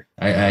Tiger.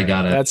 I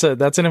got to.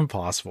 That's an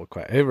impossible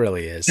question. It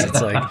really is.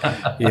 It's like,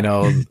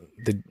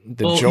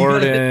 the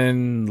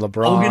Jordan,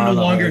 LeBron. Hogan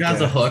no longer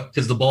has a hook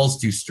because the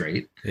ball's too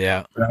straight.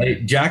 Yeah.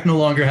 Right. Jack no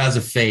longer has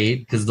a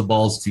fade because the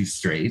ball's too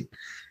straight.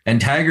 And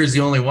Tiger's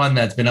the only one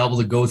that's been able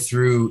to go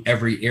through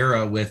every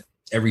era with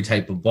every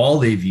type of ball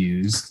they've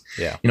used.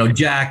 Yeah.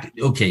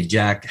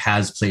 Jack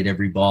has played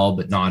every ball,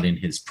 but not in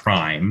his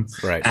prime.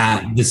 Right.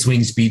 At the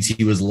swing speeds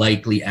he was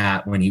likely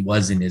at when he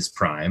was in his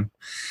prime.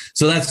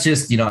 So that's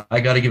just,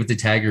 I got to give it to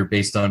Tiger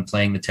based on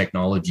playing the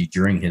technology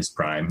during his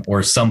prime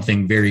or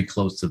something very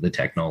close to the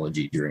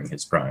technology during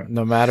his prime.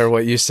 No matter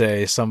what you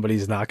say,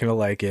 somebody's not going to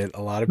like it.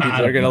 A lot of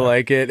people are going to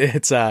like it.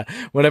 It's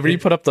whenever you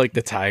put up like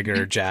the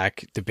Tiger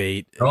Jack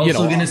debate. They're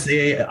also going to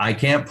say, I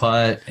can't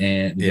putt,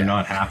 and you're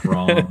not half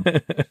wrong.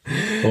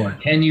 Or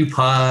can you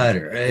putt?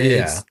 Or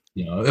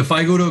if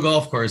I go to a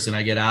golf course and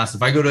I get asked,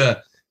 if I go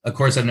to a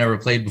course I've never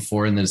played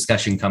before and the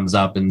discussion comes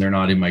up and they're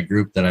not in my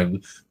group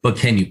but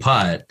can you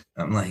putt?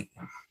 I'm like,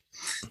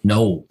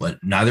 no, but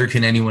neither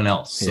can anyone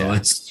else. So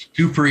it's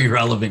super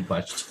irrelevant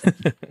question.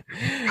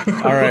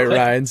 All right,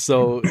 Ryan.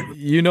 So,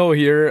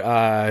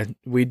 here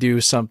we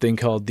do something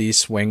called the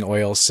Swing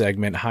Oil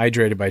segment,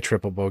 hydrated by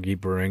Triple Bogey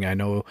Brewing. I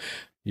know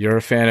you're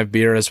a fan of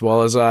beer as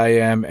well as I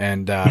am,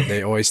 and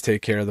they always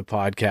take care of the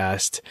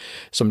podcast.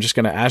 So I'm just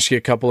going to ask you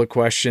a couple of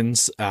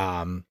questions.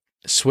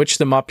 switch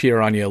them up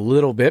here on you a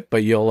little bit,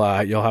 but you'll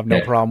have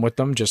no problem with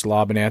them. Just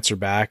lob an answer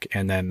back,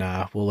 and then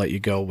we'll let you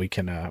go. We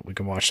can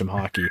watch some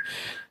hockey.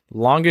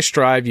 Longest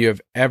drive you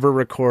have ever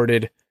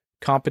recorded,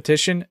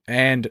 competition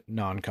and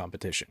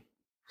non-competition?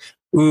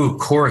 Ooh,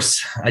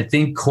 course. I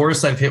think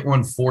course I've hit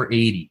one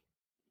 480.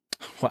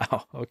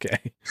 Wow. Okay.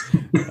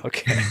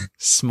 Okay.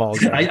 Small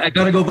drive. I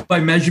got to go by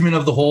measurement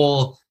of the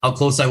hole, how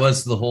close I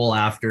was to the hole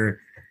after.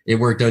 It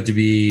worked out to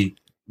be,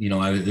 it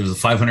was a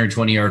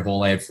 520 yard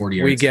hole. I had 40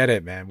 yards. We get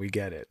it, man. We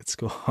get it. It's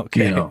cool.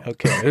 Okay.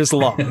 Okay. It was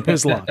long.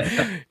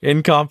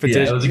 In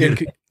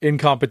competition, in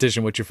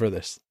competition, what's your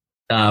furthest?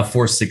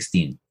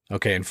 416.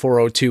 Okay. And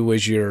 402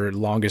 was your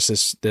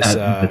longest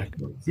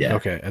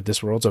okay. At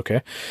this Worlds.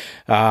 Okay.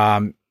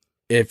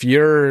 If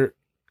you're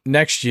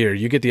next year,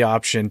 you get the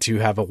option to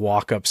have a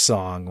walk-up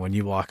song when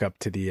you walk up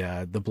to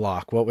the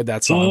block. What would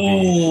that song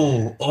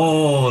be?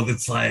 Oh,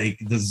 that's like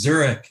the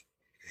Zurich.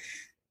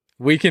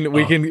 We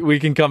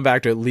can come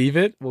back to it. Leave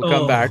it. We'll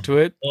come back to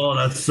it. Oh,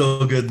 that's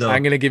so good though.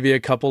 I'm gonna give you a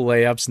couple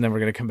layups, and then we're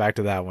gonna come back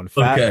to that one.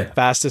 Okay.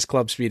 Fastest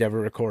club speed ever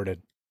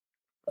recorded.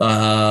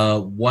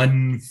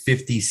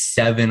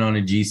 157 on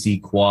a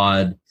GC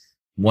quad,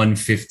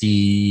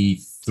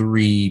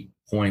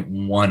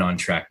 153.1 on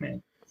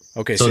TrackMan.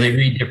 Okay, so they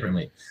read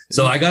differently.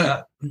 So I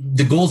got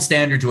the gold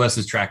standard to us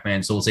is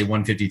TrackMan, so we'll say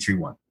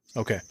 153.1.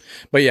 Okay,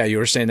 but yeah, you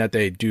were saying that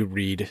they do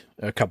read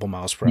a couple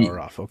miles per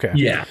hour off. Okay,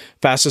 yeah.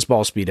 Fastest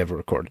ball speed ever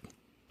recorded.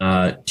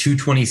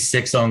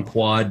 226 on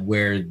quad,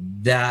 where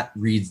that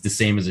reads the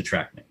same as a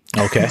TrackMan.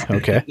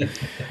 Okay.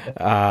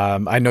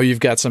 I know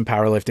you've got some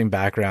powerlifting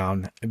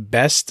background.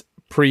 Best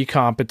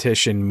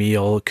pre-competition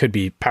meal could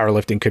be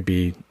powerlifting, could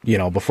be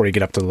before you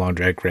get up to the long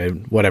drag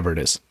grid, whatever it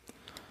is.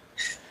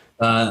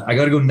 I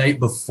got to go night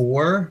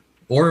before,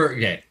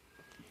 powerlifting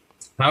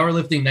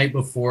night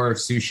before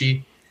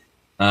sushi.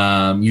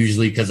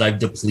 Usually because I've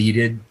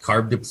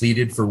carb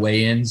depleted for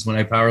weigh-ins when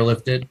I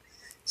powerlifted.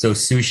 So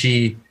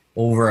sushi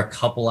over a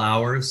couple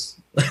hours.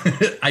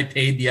 I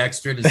paid the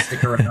extra to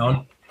stick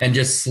around and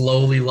just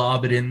slowly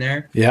lob it in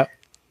there. Yeah.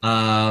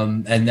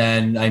 And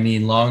then,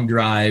 long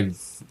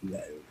drive,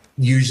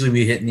 usually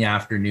we hit in the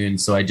afternoon.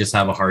 So I just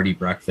have a hearty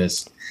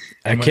breakfast.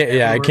 I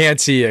can't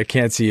see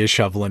you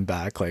shoveling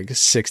back like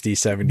 60,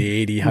 70,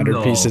 80,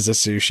 100 pieces of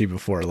sushi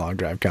before a long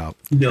drive comp.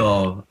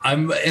 No,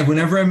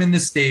 whenever I'm in the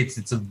States,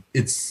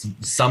 it's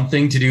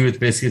something to do with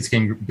biscuits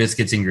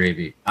and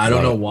gravy. I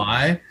don't know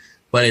why,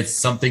 but it's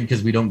something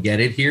because we don't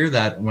get it here,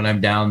 that when I'm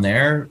down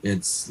there,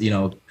 it's,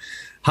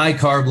 high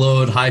carb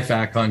load, high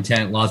fat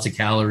content, lots of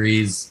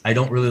calories. I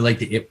don't really like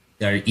to eat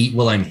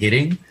while I'm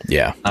hitting.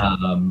 Yeah.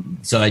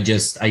 So I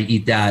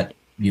eat that,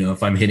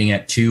 if I'm hitting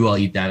at 2, I'll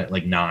eat that at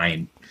like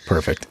 9.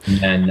 Perfect.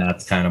 And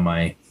that's kind of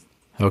my...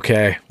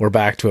 Okay, we're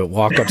back to it.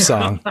 Walk-up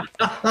song.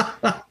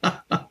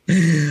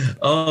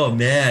 Oh,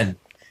 man.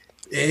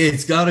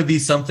 It's got to be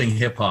something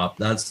hip-hop.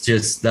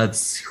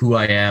 That's who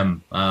I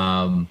am.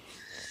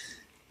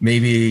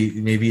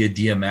 Maybe a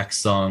DMX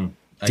song.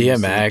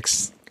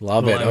 DMX.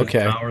 Love it.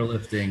 Okay.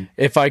 Powerlifting.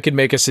 If I could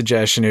make a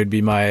suggestion, it would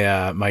be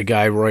my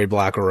guy, Roy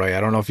Blackleroy.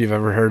 I don't know if you've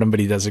ever heard him, but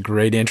he does a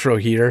great intro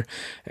here.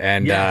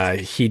 And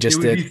he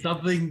just did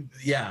something.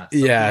 Yeah.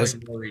 Like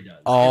Rory does.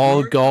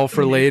 All golf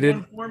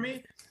related. For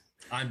me,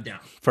 I'm down.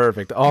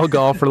 Perfect. All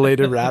golf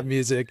related rap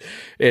music.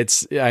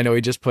 I know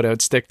he just put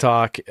out Stick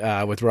Talk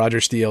with Roger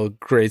Steele.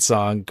 Great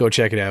song. Go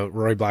check it out.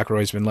 Roy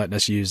Blackleroy's been letting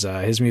us use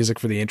his music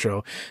for the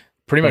intro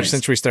pretty much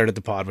since we started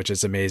the pod, which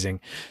is amazing.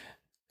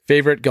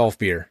 Favorite golf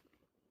beer?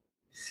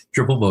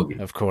 Triple Bogey.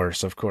 Of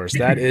course.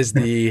 That is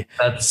the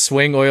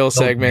Swing Oil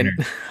segment,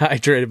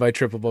 hydrated by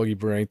Triple Bogey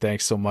Brewing.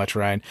 Thanks so much,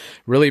 Ryan.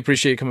 Really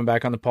appreciate you coming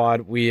back on the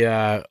pod. We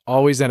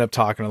always end up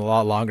talking a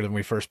lot longer than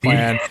we first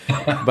planned,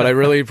 but I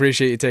really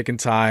appreciate you taking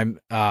time.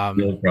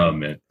 No problem,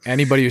 man.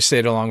 Anybody who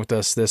stayed along with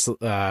us this,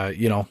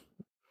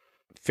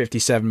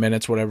 57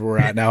 minutes, whatever we're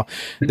at now.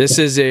 This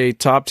is a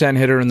top 10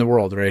 hitter in the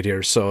world right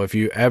here. So if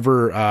you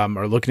ever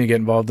are looking to get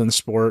involved in the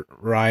sport,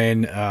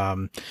 Ryan,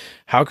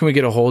 how can we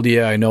get a hold of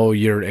you? I know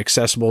you're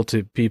accessible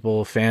to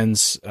people,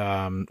 fans,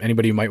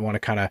 anybody who might want to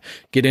kind of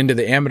get into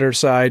the amateur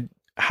side.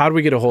 How do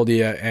we get a hold of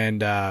you?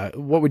 And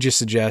what would you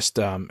suggest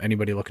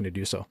anybody looking to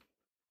do so?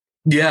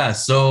 Yeah.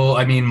 So,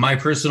 my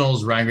personal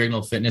is Ryan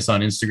Grignell Fitness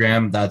on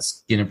Instagram.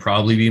 That's going to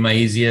probably be my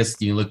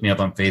easiest. You can look me up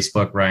on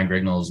Facebook, Ryan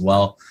Grignell as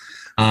well.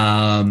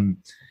 Wanting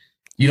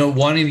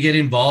to get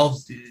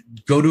involved,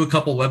 go to a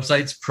couple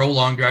websites. Pro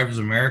Long Drivers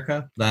of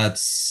America,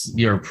 that's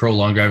your Pro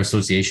Long Drive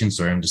Association.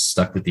 Sorry, I'm just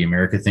stuck with the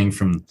America thing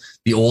from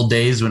the old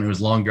days when it was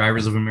Long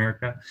Drivers of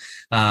America.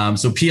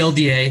 So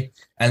PLDA,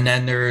 and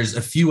then there's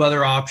a few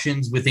other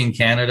options within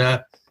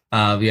Canada.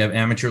 We have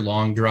Amateur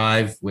Long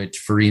Drive,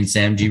 which Fareen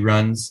Samji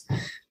runs,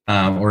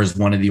 or is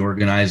one of the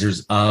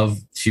organizers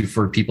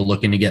for people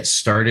looking to get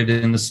started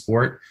in the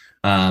sport.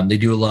 They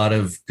do a lot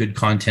of good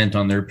content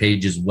on their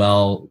page as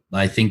well.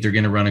 I think they're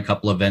going to run a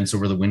couple events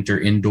over the winter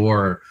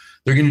indoor.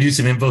 They're going to do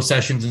some info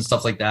sessions and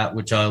stuff like that,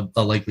 which I'll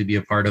likely be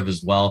a part of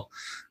as well.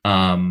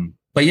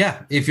 But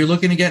yeah, if you're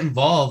looking to get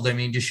involved,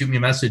 just shoot me a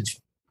message.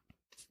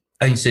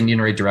 I think send you in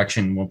the right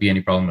direction. Won't be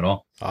any problem at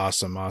all.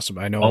 Awesome.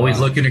 I know. Always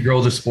looking to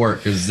grow the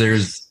sport,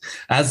 because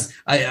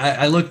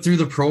I looked through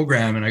the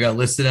program and I got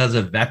listed as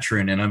a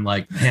veteran, and I'm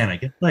like, man, I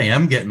guess I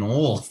am getting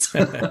old.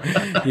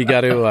 You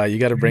got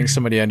to bring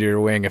somebody under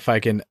your wing. If I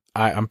can,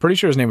 I'm pretty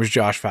sure his name was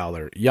Josh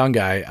Fowler, young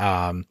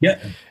guy.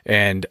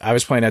 And I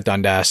was playing at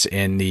Dundas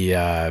in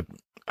the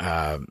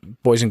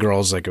boys and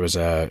girls, like it was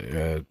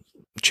a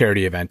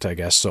charity event, I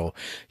guess. So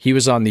he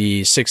was on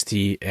the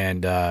 6T,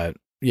 and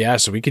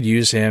so we could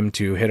use him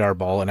to hit our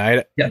ball. And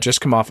I had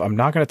just come off, I'm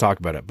not going to talk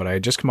about it, but I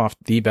had just come off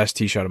the best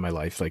tee shot of my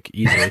life, like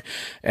easily.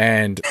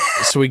 And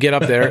so we get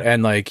up there,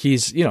 and like,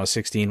 he's,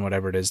 16,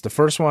 whatever it is. The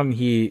first one,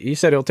 he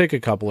said he'll take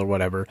a couple or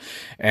whatever.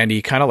 And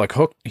he kind of like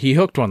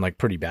hooked one like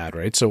pretty bad.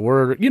 Right. So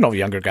we're,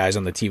 younger guys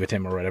on the tee with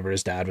him or whatever.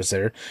 His dad was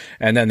there.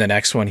 And then the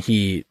next one,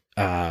 he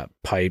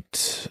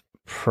piped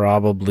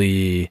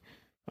probably,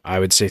 I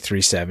would say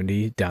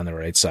 370 down the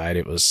right side.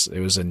 It was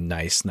a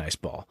nice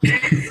ball.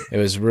 It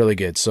was really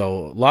good.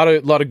 So a lot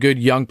of good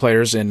young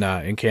players in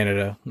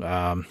Canada.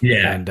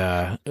 And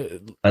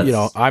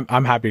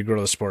I'm happy to grow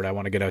the sport. I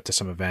want to get out to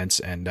some events,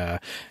 and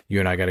you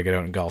and I got to get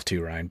out and golf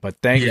too, Ryan. But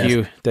thank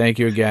you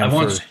again. I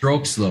want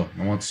strokes though.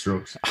 I'm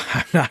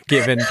not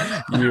giving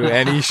you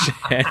any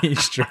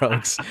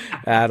strokes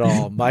at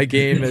all. My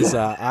game is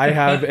I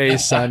have a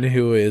son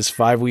who is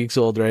 5 weeks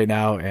old right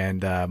now,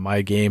 and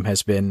my game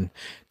has been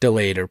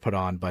delayed or put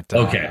on, but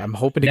okay. I'm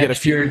hoping to get a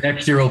few.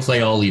 Next year we'll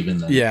play all even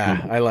then.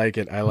 Yeah, I like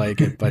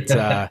it. But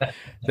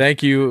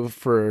thank you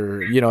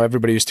for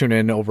everybody who's tuning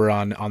in over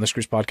on the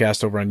Screws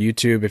Podcast over on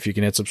YouTube. If you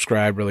can hit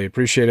subscribe, really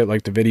appreciate it.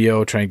 Like the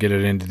video, try and get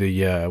it into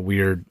the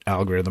weird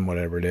algorithm,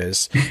 whatever it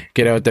is.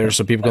 Get out there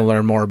so people can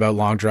learn more about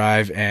long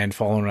drive, and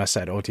following us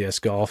at OTS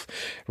Golf.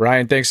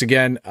 Ryan, thanks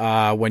again.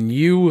 When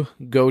you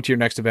go to your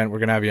next event, we're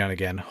gonna have you on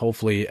again.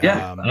 Hopefully,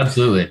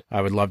 absolutely.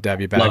 I would love to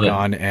have you back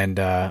on, and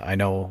I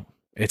know.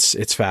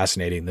 It's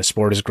fascinating. The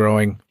sport is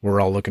growing.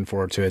 We're all looking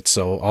forward to it.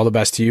 So all the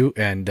best to you.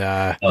 And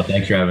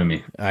thanks for having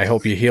me. I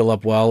hope you heal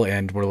up well,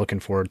 and we're looking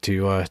forward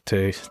to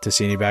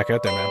seeing you back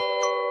out there, man.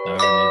 All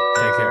right, man.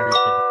 Take care.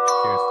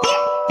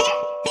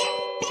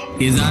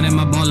 He's out in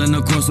my ball in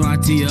the course where I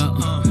tee up.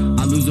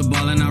 I lose the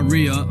ball and I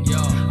re-up.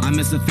 I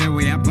miss a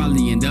fairway, I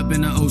probably end up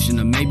in the ocean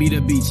or maybe the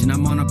beach. And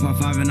I'm on a par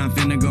 5 and I'm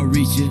finna go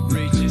reach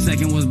it.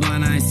 Second was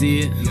blind, I ain't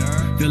see it.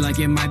 Feel like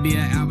it might be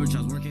an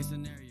albatross.